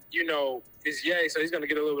that, it's Ye, so he's going to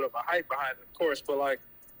get a little bit of a hype behind it, of course. But, like,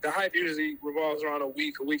 the hype usually revolves around a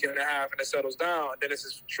week and a half, and it settles down. And then it's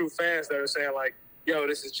his true fans that are saying, like, yo,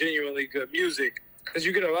 this is genuinely good music. Because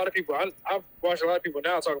you get a lot of people, I've watched a lot of people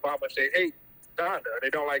now talk about how much they hate Donda.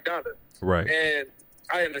 They don't like Donda. Right. And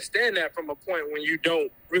I understand that from a point when you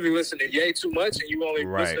don't really listen to Ye too much and you only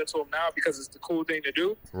listen to him now because it's the cool thing to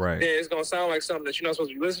do. Right. Then it's going to sound like something that you're not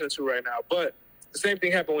supposed to be listening to right now. But the same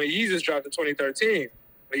thing happened when Yeezus dropped in 2013.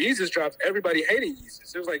 When Yeezus dropped, everybody hated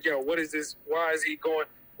Yeezus. It was like, yo, what is this? Why is he going?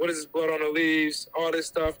 What is this blood on the leaves? All this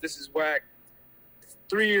stuff. This is whack.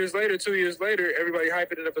 2 years later, everybody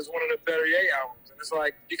hyping it up as one of the better Ye albums. And it's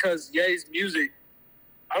like, because Ye's music,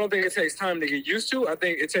 I don't think it takes time to get used to. I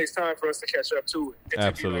think it takes time for us to catch up to it. And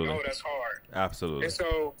Absolutely. To be like, oh, that's hard. Absolutely. And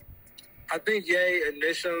so I think Ye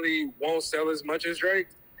initially won't sell as much as Drake.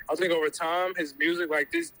 I think over time, his music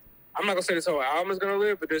like this, I'm not going to say this whole album is going to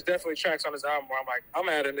live, but there's definitely tracks on this album where I'm like, I'm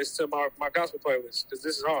adding this to my gospel playlist because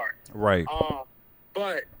this is hard. Right.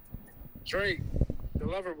 But Drake, the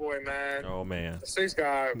lover boy, man. Oh, man. The sixth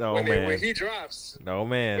guy. No, when he drops. No,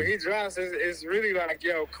 man. When he drops, it's really like,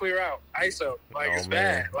 yo, clear out. ISO. Like, it's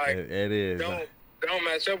man. bad. Like, it is. Don't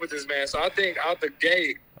match up with this man. So I think out the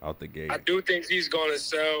gate, I do think he's going to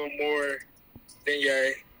sell more than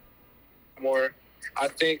Ye. More. I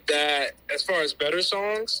think that as far as better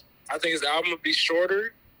songs, I think his album would be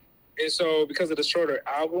shorter. And so because of the shorter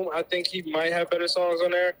album, I think he might have better songs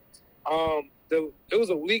on there. it was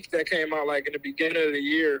a leak that came out like in the beginning of the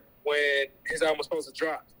year when his album was supposed to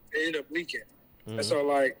drop. It ended up leaking. Mm-hmm. And so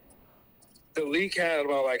like the leak had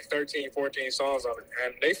about like 13, 14 songs on it.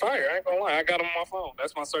 And they fire. I ain't gonna lie. I got them on my phone.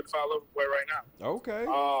 That's my certified lover boy right now. Okay.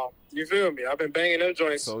 You feel me? I've been banging them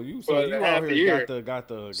joints so you half a year. Got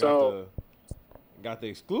the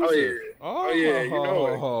exclusive. Oh yeah, you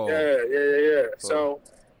know it. Yeah. So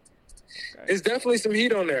it's definitely some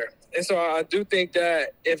heat on there. And so I do think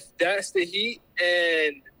that if that's the heat,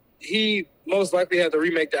 and he most likely had to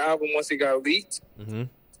remake the album once it got leaked. Mm-hmm.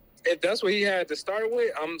 If that's what he had to start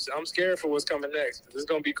with, I'm scared for what's coming next. It's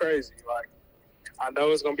gonna be crazy. Like, I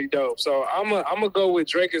know it's gonna be dope. So I'm gonna go with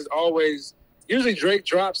Drake as always. Usually Drake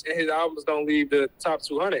drops and his albums don't leave the top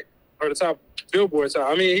 200 or the top Billboard top.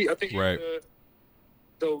 I mean, I think right.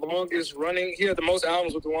 The longest running. He had the most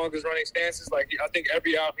albums with the longest running stances. Like, I think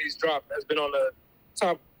every album he's dropped has been on the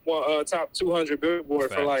top 200 Billboard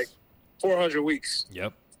Facts. For like 400 weeks.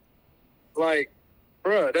 Yep. Like,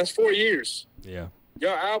 bruh, that's 4 years. Yeah.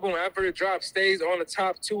 Your album, after it drops, stays on the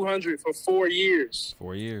top 200 for 4 years.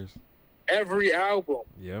 4 years. Every album.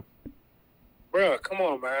 Yep. Bro, come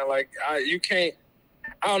on, man. Like, you can't.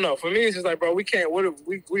 I don't know. For me, it's just like, bro, we can't.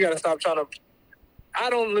 We got to stop trying to.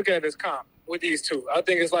 I don't look at this comp with these two. I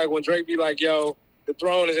think it's like when Drake be like, yo, the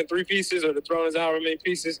throne is in 3 pieces or the throne is however many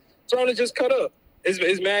pieces. Throne is just cut up.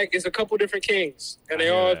 It's a couple different kings, and they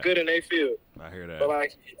all good in their field. I hear that. But,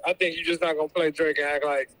 like, I think you're just not going to play Drake and act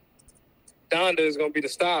like Donda is going to be the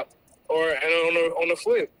stop. And on the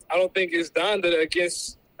flip, I don't think it's Donda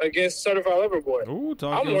against Certified Lover Boy. Ooh,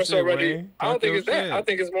 I'm more so ready. Wayne. I don't think it's that. I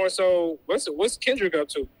think it's more so what's Kendrick up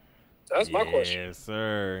to? That's my question. Yes,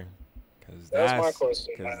 sir. That's my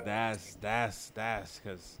question. Because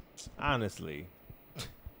because honestly,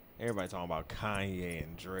 everybody talking about Kanye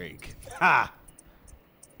and Drake. Ha!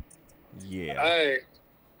 Yeah. Hey,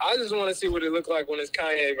 I just want to see what it look like when it's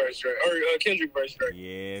Kanye versus Drake or Kendrick versus Drake.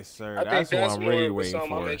 Yes, sir. I think that's what I'm really waiting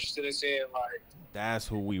for. I'm interested in seeing. Like, that's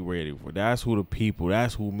who we ready for. That's who the people.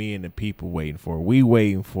 That's who me and the people waiting for. We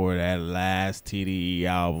waiting for that last TDE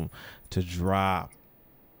album to drop.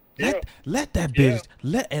 Let that bitch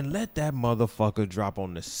let that motherfucker drop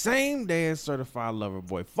on the same day as Certified Lover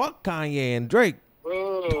Boy. Fuck Kanye and Drake.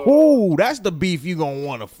 Ooh, that's the beef you gonna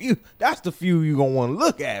want to feud. That's the feud you gonna want to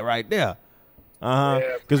look at right there.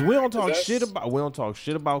 Because we don't talk shit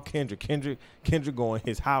about Kendrick. Kendrick go in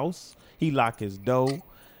his house. He lock his door.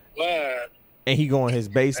 And he go in his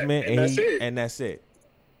basement and that's it.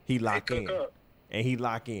 He lock in. And he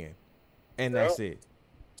lock in. And that's it.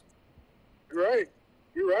 You're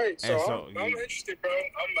right. So I'm interested, bro.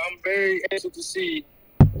 I'm very interested to see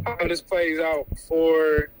how this plays out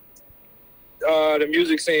for the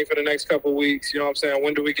music scene for the next couple of weeks. You know what I'm saying?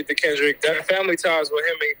 When do we get to Kendrick? That family ties with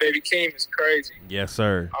him and Baby Keem is crazy. Yes,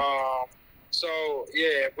 sir. So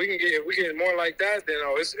yeah, if we get more like that, then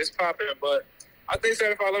it's popping. But I think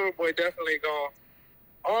Certified Lover Boy definitely gone.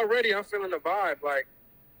 Already, I'm feeling the vibe. Like,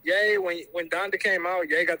 Ye, when Donda came out,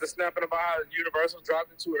 Ye got the snapping about how Universal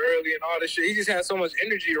dropped it too early and all this shit. He just had so much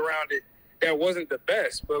energy around it that wasn't the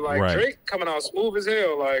best. But like Drake coming out smooth as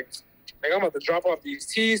hell. Like I'm about to drop off these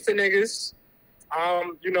teas to niggas.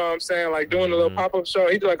 You know what I'm saying? Like doing a little pop-up show.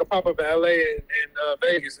 He did like a pop-up in LA and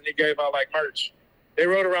Vegas, and he gave out like merch. They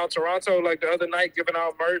rode around Toronto like the other night giving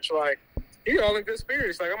out merch. Like, he all in good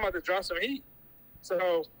spirits. Like, I'm about to drop some heat.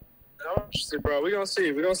 So I'm interested, bro. We're gonna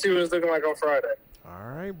see what it's looking like on Friday.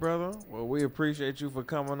 All right, brother. Well, we appreciate you for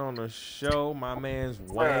coming on the show. My man's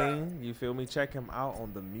Wayne. You feel me? Check him out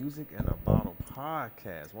on the Music in a Bottle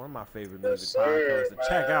podcast. One of my favorite music podcasts to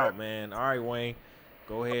check out, man. All right, Wayne.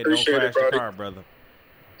 Go ahead. Don't crash the car, brother.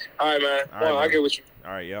 All right, man. Well, I'll get with you.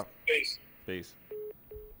 All right, yep. Peace.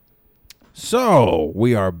 So,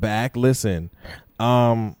 we are back. Listen,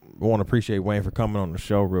 I want to appreciate Wayne for coming on the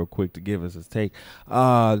show real quick to give us his take.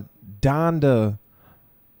 Donda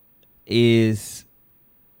is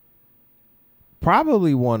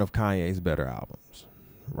probably one of Kanye's better albums,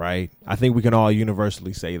 right? I think we can all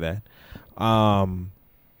universally say that.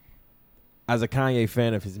 As a Kanye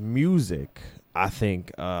fan of his music, I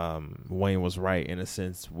think Wayne was right in a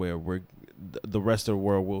sense where the rest of the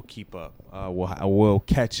world will keep up, will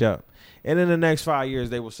catch up. And in the next 5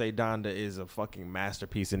 years, they will say Donda is a fucking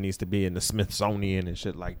masterpiece and needs to be in the Smithsonian and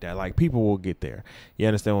shit like that. Like, people will get there. You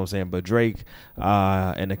understand what I'm saying? But Drake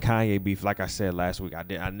and the Kanye beef, like I said last week,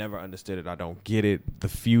 I never understood it. I don't get it. The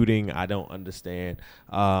feuding, I don't understand.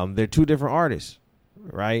 They're two different artists,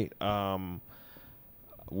 right?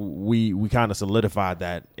 We kind of solidified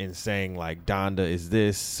that in saying like Donda is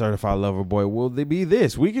this, Certified Lover Boy will they be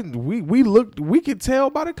this. We could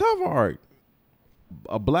tell by the cover art.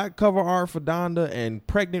 a black cover art for Donda and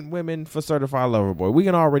pregnant women for Certified Lover Boy. We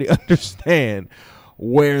can already understand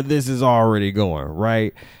where this is already going,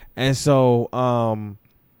 right? And so,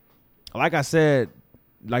 like I said,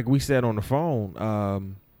 like we said on the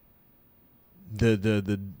phone,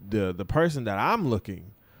 the person that I'm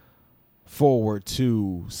looking forward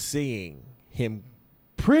to seeing him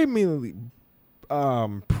premiumly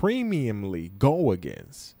go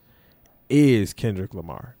against is Kendrick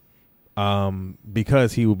Lamar.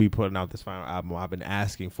 Because he will be putting out this final album. I've been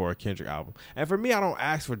asking for a Kendrick album. And for me, I don't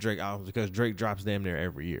ask for Drake albums because Drake drops damn near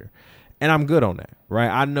every year. And I'm good on that,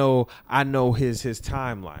 right? I know his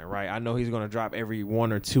timeline, right? I know he's going to drop every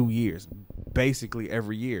 1 or 2 years, basically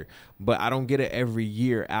every year. But I don't get an every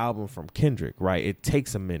year album from Kendrick, right? It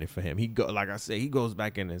takes a minute for him. Like I said, he goes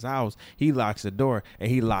back in his house, he locks the door,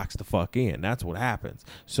 and he locks the fuck in. That's what happens.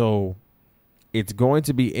 So it's going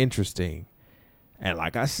to be interesting. And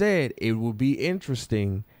like I said, it will be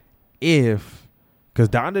interesting if, because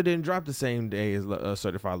Donda didn't drop the same day as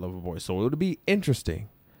Certified Lover Boy. So it would be interesting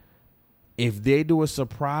if they do a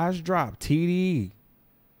surprise drop. TDE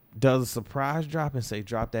does a surprise drop and say,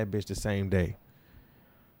 drop that bitch the same day.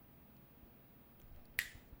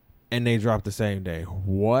 And they drop the same day.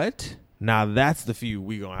 What? Now that's the feud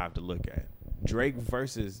we going to have to look at. Drake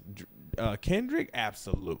versus Kendrick?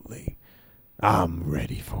 Absolutely. I'm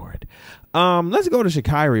ready for it. Let's go to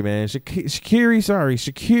Sha'Carri, man. Sha'Carri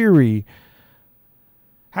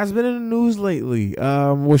has been in the news lately.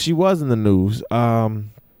 Well, she was in the news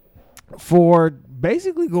for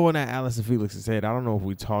basically going at Allison Felix's head. I don't know if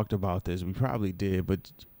we talked about this. We probably did,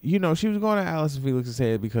 but she was going at Allison Felix's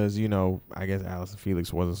head because I guess Allison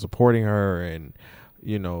Felix wasn't supporting her, and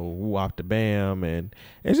whoop the bam, and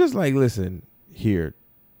it's just like, listen here,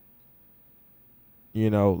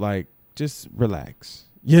 just relax.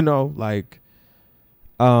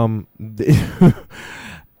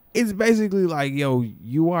 It's basically like,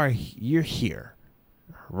 you're here,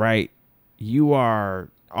 right? You are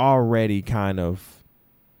already kind of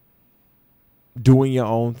doing your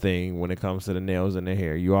own thing when it comes to the nails and the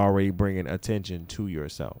hair. You're already bringing attention to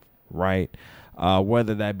yourself, right?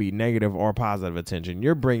 Whether that be negative or positive attention,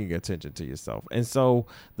 you're bringing attention to yourself. And so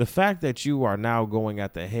the fact that you are now going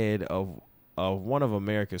at the head of one of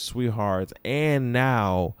America's sweethearts, and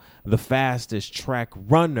now the fastest track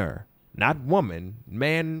runner, not woman,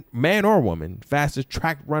 man or woman, fastest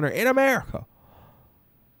track runner in America.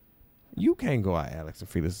 You can't go at Alex and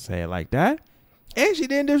Felix and say it like that. And she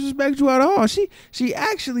didn't disrespect you at all. She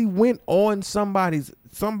actually went on somebody's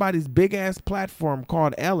big ass platform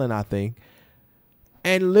called Ellen, I think,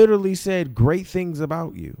 and literally said great things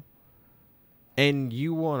about you. And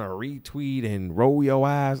you want to retweet and roll your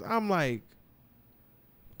eyes? I'm like,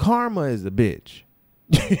 karma is a bitch.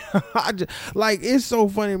 It's so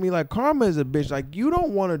funny to me. Like, karma is a bitch. Like, you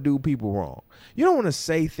don't want to do people wrong. You don't want to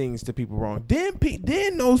say things to people wrong. Then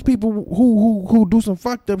those people who do some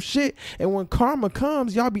fucked up shit, and when karma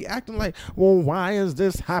comes, y'all be acting like, well, why is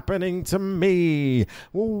this happening to me?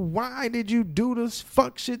 Well, why did you do this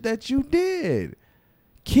fuck shit that you did?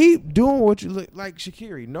 Keep doing what you look like.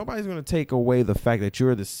 Sha'Carri, nobody's going to take away the fact that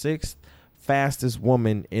you're the 6th fastest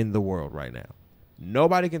woman in the world right now.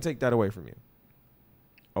 Nobody can take that away from you.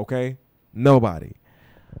 Okay? Nobody.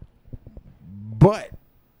 But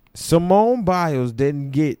Simone Biles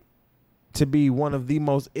didn't get to be one of the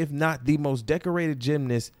most, if not the most decorated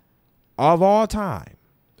gymnasts of all time.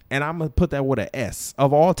 And I'm going to put that with an S.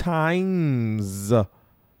 Of all times.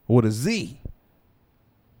 With a Z.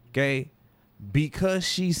 Okay? Because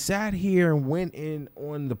she sat here and went in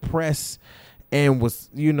on the press and was,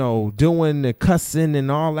 doing the cussing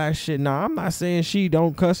and all that shit. Now, I'm not saying she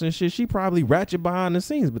don't cuss and shit. She probably ratchet behind the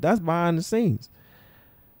scenes, but that's behind the scenes.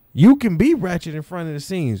 You can be ratchet in front of the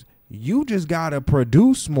scenes. You just got to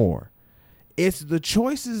produce more. It's the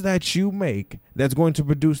choices that you make that's going to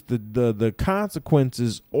produce the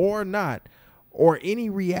consequences or not, or any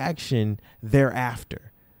reaction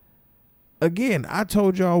thereafter. Again, I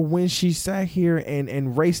told y'all when she sat here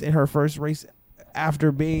and raced in her first race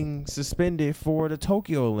after being suspended for the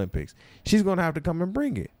Tokyo Olympics, she's going to have to come and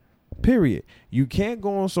bring it. Period. You can't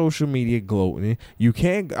go on social media gloating. You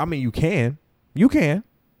can't. I mean, you can. You can.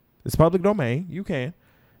 It's public domain. You can.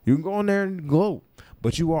 You can go on there and gloat.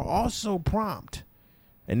 But you are also prompt.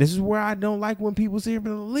 And this is where I don't like when people say,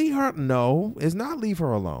 leave her. No, it's not leave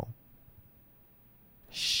her alone.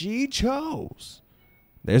 She chose.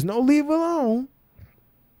 There's no leave alone.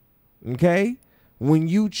 Okay? When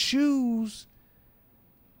you choose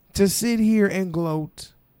to sit here and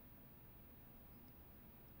gloat,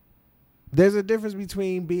 There's a difference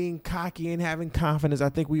between being cocky and having confidence. I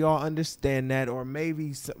think we all understand that, or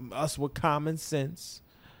maybe us with common sense.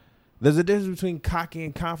 There's a difference between cocky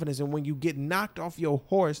and confidence, and when you get knocked off your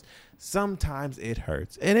horse, sometimes it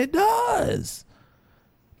hurts, and it does.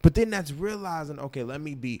 But then that's realizing, okay, let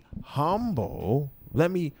me be humble.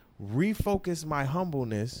 Let me refocus my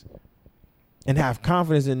humbleness and have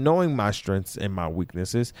confidence in knowing my strengths and my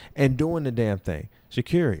weaknesses and doing the damn thing.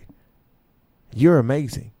 Shakiri, you're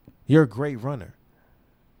amazing. You're a great runner.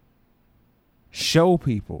 Show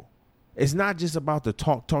people. It's not just about the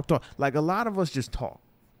talk. Like a lot of us just talk,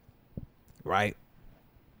 right?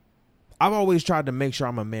 I've always tried to make sure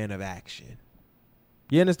I'm a man of action.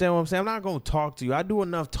 You understand what I'm saying? I'm not going to talk to you. I do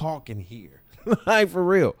enough talking here. Like for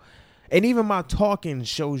real. And even my talking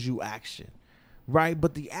shows you action, right?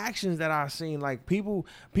 But the actions that I've seen, like people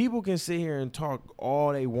can sit here and talk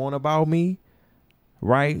all they want about me.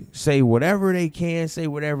 Right? Say whatever they can, say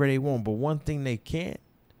whatever they want. But one thing they can't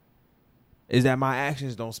is that my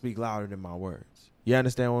actions don't speak louder than my words. You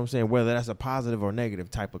understand what I'm saying? Whether that's a positive or negative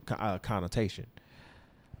type of connotation.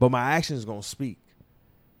 But my actions going to speak.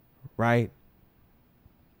 Right?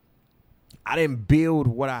 I didn't build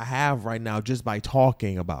what I have right now just by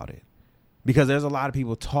talking about it. Because there's a lot of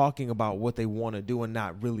people talking about what they want to do and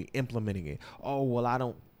not really implementing it. Oh,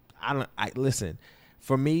 well, listen,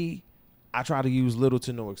 for me, I try to use little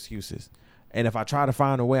to no excuses. And if I try to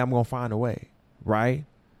find a way, I'm going to find a way, right?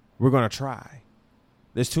 We're going to try.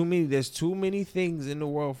 There's too many things in the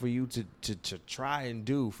world for you to try and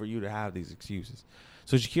do for you to have these excuses.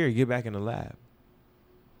 So Shakira, get back in the lab.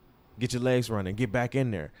 Get your legs running. Get back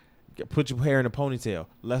in there. Put your hair in a ponytail.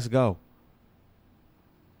 Let's go.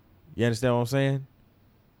 You understand what I'm saying?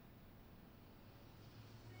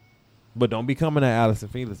 But don't be coming at Allison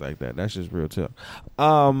Felix like that. That's just real tough.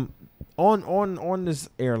 On this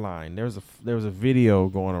airline, there was a video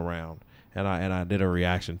going around, and I did a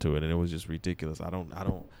reaction to it, and it was just ridiculous. I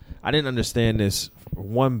didn't understand this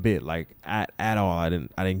one bit, like at all. I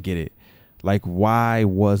didn't get it. Like, why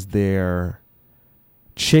was there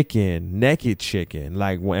naked chicken?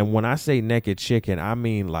 Like, when I say naked chicken, I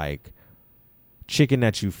mean like chicken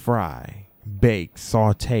that you fry, bake,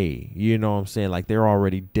 saute. You know what I'm saying? Like they're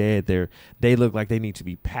already dead. They look like they need to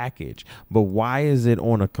be packaged. But why is it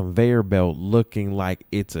on a conveyor belt looking like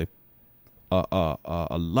it's a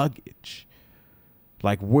luggage?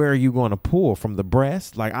 Like, where are you going to pull from the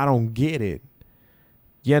breast? Like, I don't get it.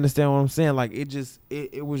 You understand what I'm saying? Like,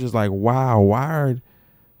 it was just like, wow,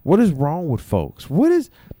 what is wrong with folks? What is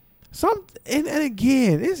and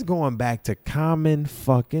again, it's going back to common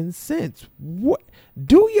fucking sense. What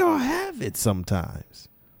do y'all have it sometimes?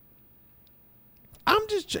 I'm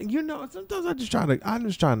just, sometimes I'm just trying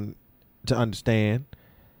to understand.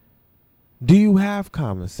 Do you have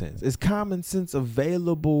common sense? Is common sense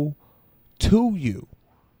available to you?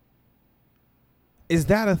 Is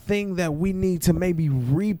that a thing that we need to maybe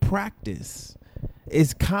re-practice?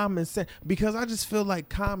 Is common sense, because I just feel like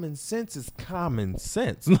common sense is common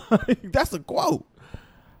sense. That's a quote.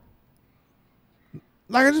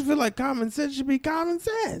 Like, I just feel like common sense should be common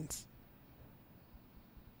sense.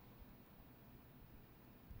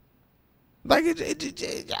 Like,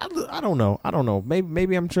 I don't know.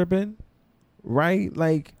 Maybe I'm tripping, right?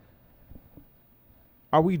 Like,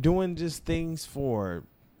 are we doing just things for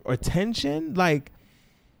attention? Like,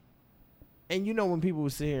 and when people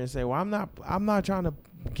sit here and say, well, I'm not trying to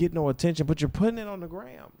get no attention, but you're putting it on the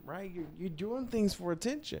gram, right? You're doing things for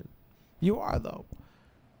attention. You are, though.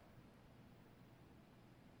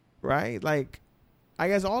 Right? Like, I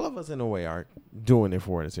guess all of us in a way are doing it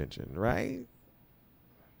for attention, right?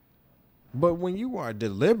 But when you are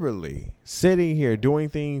deliberately sitting here doing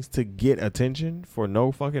things to get attention for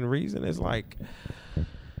no fucking reason, it's like,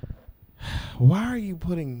 why are you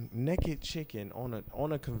putting naked chicken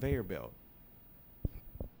on a conveyor belt?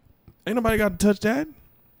 Ain't nobody got to touch that.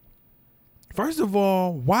 First of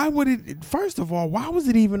all, why was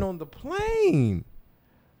it even on the plane?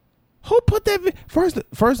 Who put that?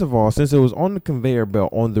 First of all, since it was on the conveyor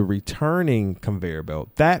belt, on the returning conveyor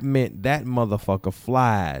belt, that meant that motherfucker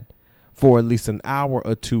flied for at least an hour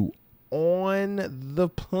or two on the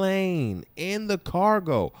plane in the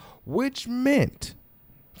cargo, which meant,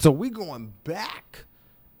 so we going back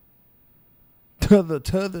to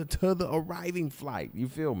the arriving flight. You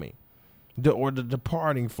feel me? Or the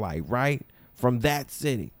departing flight, right? From that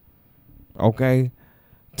city. Okay?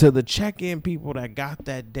 To the check-in people that got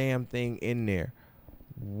that damn thing in there.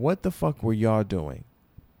 What the fuck were y'all doing?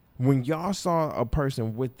 When y'all saw a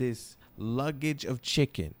person with this luggage of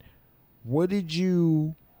chicken, what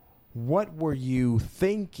were you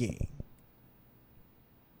thinking?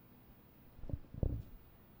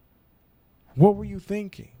 What were you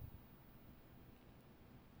thinking?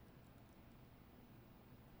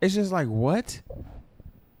 It's just like, what?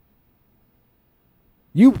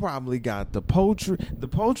 You probably got the poultry. The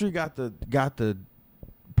poultry got the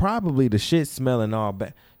probably the shit smelling all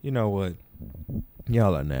bad. You know what?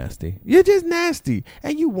 Y'all are nasty. You're just nasty.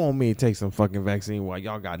 And you want me to take some fucking vaccine while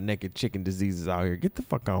y'all got naked chicken diseases out here. Get the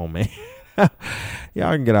fuck on, man.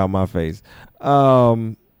 Y'all can get out of my face.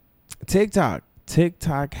 TikTok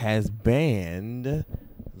has banned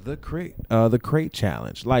the crate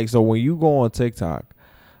challenge. Like, so when you go on TikTok,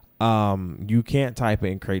 you can't type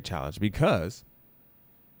in crate challenge because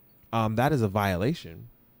that is a violation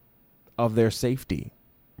of their safety,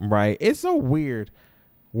 right? It's so weird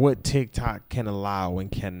what TikTok can allow and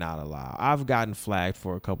cannot allow. I've gotten flagged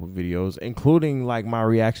for a couple of videos, including like my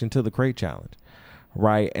reaction to the crate challenge,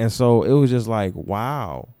 right? And so it was just like,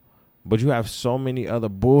 wow. But you have so many other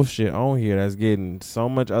bullshit on here that's getting so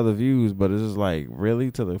much other views, but it's just like,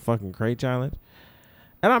 really, to the fucking crate challenge?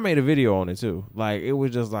 And I made a video on it too. Like, it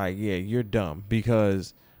was just like, yeah, you're dumb.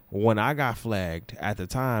 Because when I got flagged at the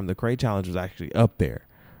time, the crate challenge was actually up there.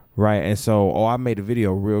 Right. And so, I made a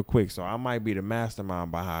video real quick. So I might be the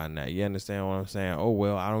mastermind behind that. You understand what I'm saying? Oh,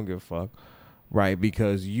 well, I don't give a fuck. Right.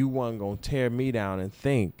 Because you wasn't going to tear me down and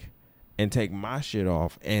think and take my shit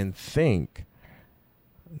off and think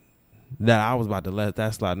that I was about to let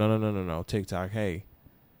that slide. No. TikTok. Hey,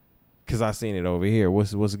 because I seen it over here.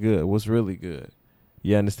 What's good? What's really good?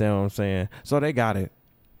 You understand what I'm saying? So they got it.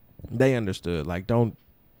 They understood. Like, don't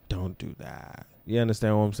do that. You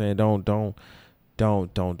understand what I'm saying? Don't do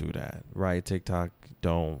that. Right? TikTok,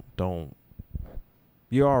 don't.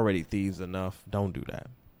 You're already thieves enough. Don't do that.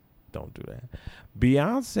 Don't do that.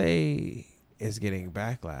 Beyonce is getting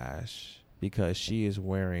backlash because she is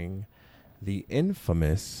wearing the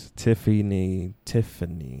infamous Tiffany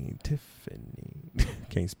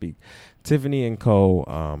can't speak, Tiffany &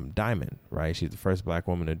 Co. Diamond, right? She's the first black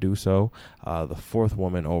woman to do so, the fourth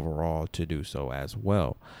woman overall to do so as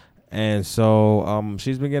well. And so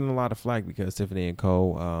she's been getting a lot of flack because Tiffany &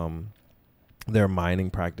 Co., their mining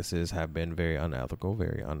practices have been very unethical,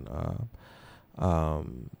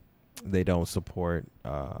 they don't support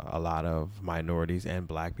a lot of minorities and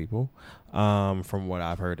black people, from what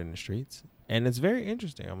I've heard in the streets. And it's very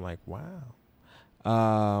interesting. I'm like, wow.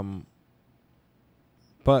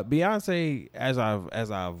 But Beyonce, as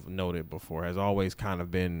I've noted before, has always kind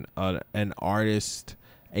of been an artist,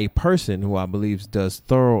 a person who I believe does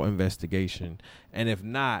thorough investigation. And if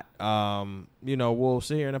not, we'll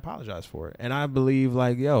sit here and apologize for it. And I believe,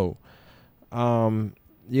 like, as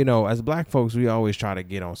black folks, we always try to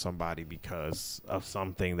get on somebody because of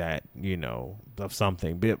something that, of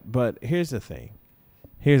something. But here's the thing.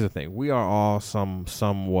 We are all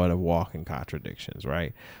somewhat of walking contradictions,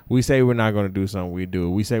 right? We say we're not going to do something, we do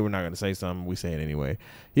it. We say we're not going to say something, we say it anyway.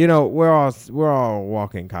 We're all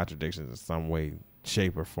walking contradictions in some way,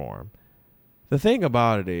 shape, or form. The thing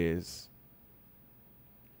about it is,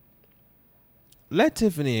 let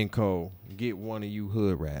Tiffany & Co. get one of you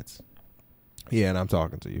hood rats. Yeah, and I'm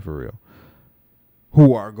talking to you for real.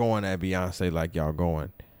 Who are going at Beyonce like y'all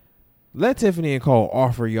going. Let Tiffany & Co.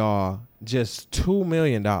 offer y'all just $2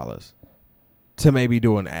 million to maybe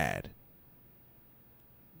do an ad.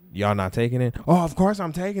 Y'all not taking it? Oh, of course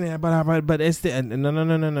I'm taking it, but it's the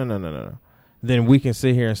no. Then we can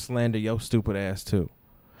sit here and slander your stupid ass too.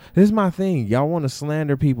 This is my thing. Y'all want to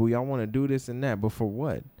slander people. Y'all want to do this and that, but for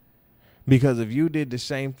what? Because if you did the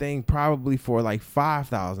same thing probably for like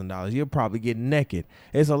 $5,000, you'll probably get naked.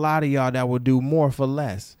 There's a lot of y'all that will do more for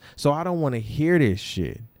less. So I don't want to hear this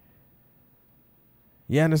shit.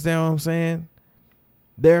 You understand what I'm saying?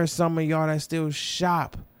 There are some of y'all that still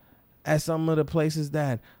shop at some of the places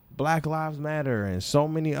that Black Lives Matter and so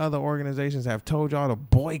many other organizations have told y'all to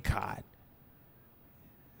boycott.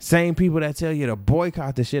 Same people that tell you to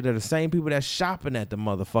boycott the shit are the same people that's shopping at the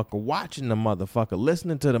motherfucker, watching the motherfucker,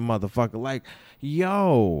 listening to the motherfucker. Like,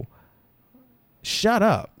 yo, shut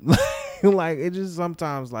up. Like, it just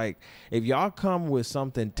sometimes, like, if y'all come with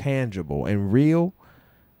something tangible and real,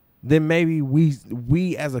 then maybe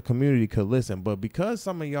we as a community could listen. But because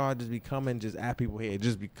some of y'all just be coming just at people here,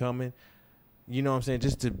 just be coming, you know what I'm saying,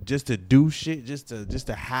 just to do shit, just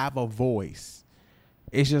to have a voice.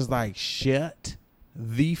 It's just like, shut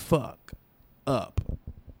the fuck up.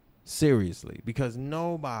 Seriously. Because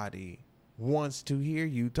nobody wants to hear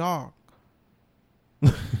you talk.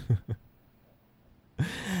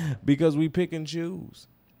 Because we pick and choose.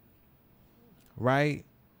 Right?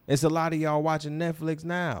 It's a lot of y'all watching Netflix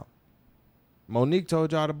now. Monique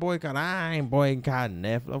told y'all to boycott. I ain't boycotting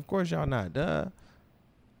Netflix. Of course y'all not. Duh.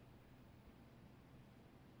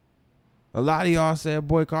 A lot of y'all said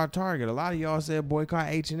boycott Target. A lot of y'all said boycott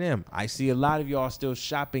H&M. I see a lot of y'all still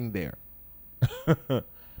shopping there.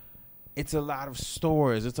 It's a lot of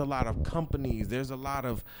stores. It's a lot of companies. There's a lot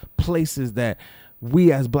of places that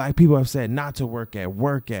we as black people have said not to work at,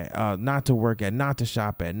 not to work at, not to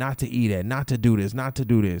shop at, not to eat at, not to do this, not to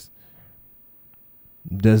do this.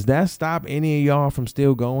 Does that stop any of y'all from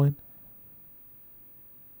still going?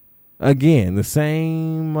 Again, the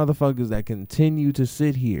same motherfuckers that continue to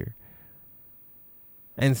sit here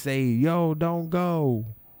and say, yo, don't go,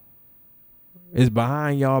 is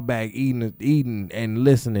behind y'all back eating and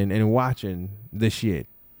listening and watching the shit.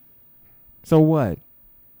 So what?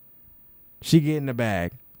 She getting the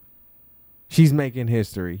bag. She's making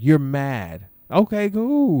history. You're mad. Okay,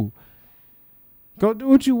 cool. Go do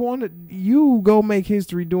what you want to. You go make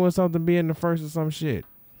history doing something, being the first or some shit.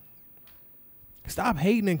 Stop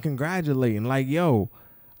hating and congratulating. Like, yo,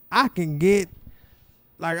 I can get.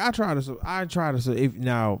 Like, I try to. If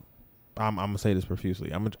now, I'm gonna say this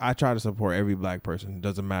profusely. I try to support every black person.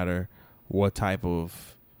 Doesn't matter what type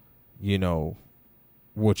of,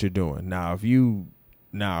 what you're doing. Now,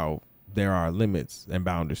 there are limits and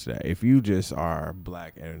boundaries to that. If you just are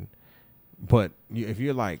black if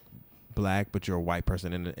you're like black but you're a white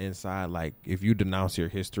person in the inside, like if you denounce your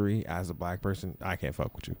history as a black person, I can't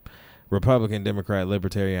fuck with you. Republican, Democrat,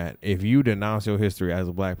 Libertarian, if you denounce your history as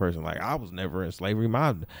a black person, like I was never in slavery,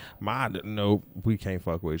 no, we can't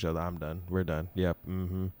fuck with each other. I'm done. We're done. Yep.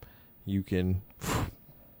 You can.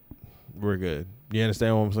 We're good. You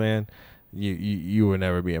understand what I'm saying? You will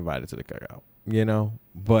never be invited to the cookout.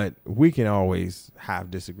 But we can always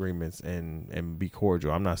have disagreements and be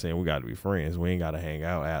cordial. I'm not saying we got to be friends. We ain't got to hang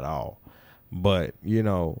out at all. But,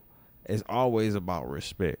 it's always about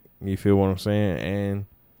respect. You feel what I'm saying? And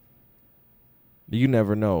you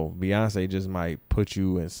never know. Beyonce just might put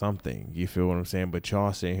you in something. You feel what I'm saying? But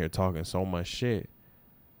y'all sitting here talking so much shit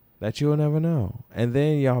that you'll never know. And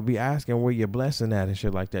then y'all be asking where your blessing at and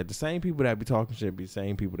shit like that. The same people that be talking shit be the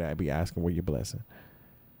same people that be asking where your blessing.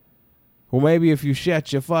 Well, maybe if you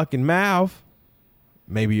shut your fucking mouth,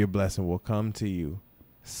 maybe your blessing will come to you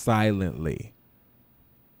silently.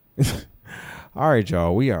 All right,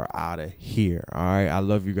 y'all. We are out of here. All right. I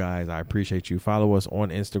love you guys. I appreciate you. Follow us on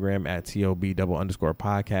Instagram at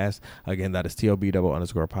TOB_podcast. Again, that is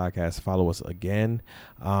TOB_podcast. Follow us again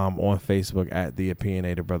on Facebook at The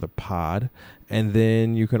Opinionated Brother Pod. And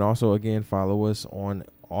then you can also, again, follow us on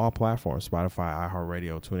all platforms: Spotify,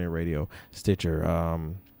 iHeartRadio, TuneIn Radio,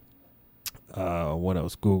 Stitcher, what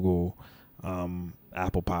else? Google,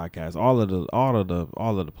 Apple Podcasts, all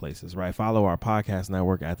of the places, right? Follow our podcast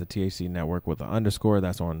network at the THC Network with an underscore.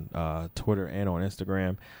 That's on Twitter and on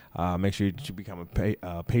Instagram. Make sure you become a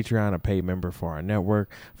Patreon, a paid member for our network.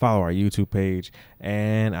 Follow our YouTube page,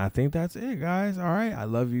 and I think that's it, guys. All right, I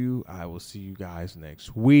love you. I will see you guys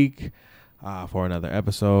next week for another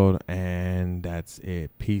episode, and that's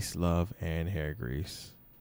it. Peace, love, and hair grease.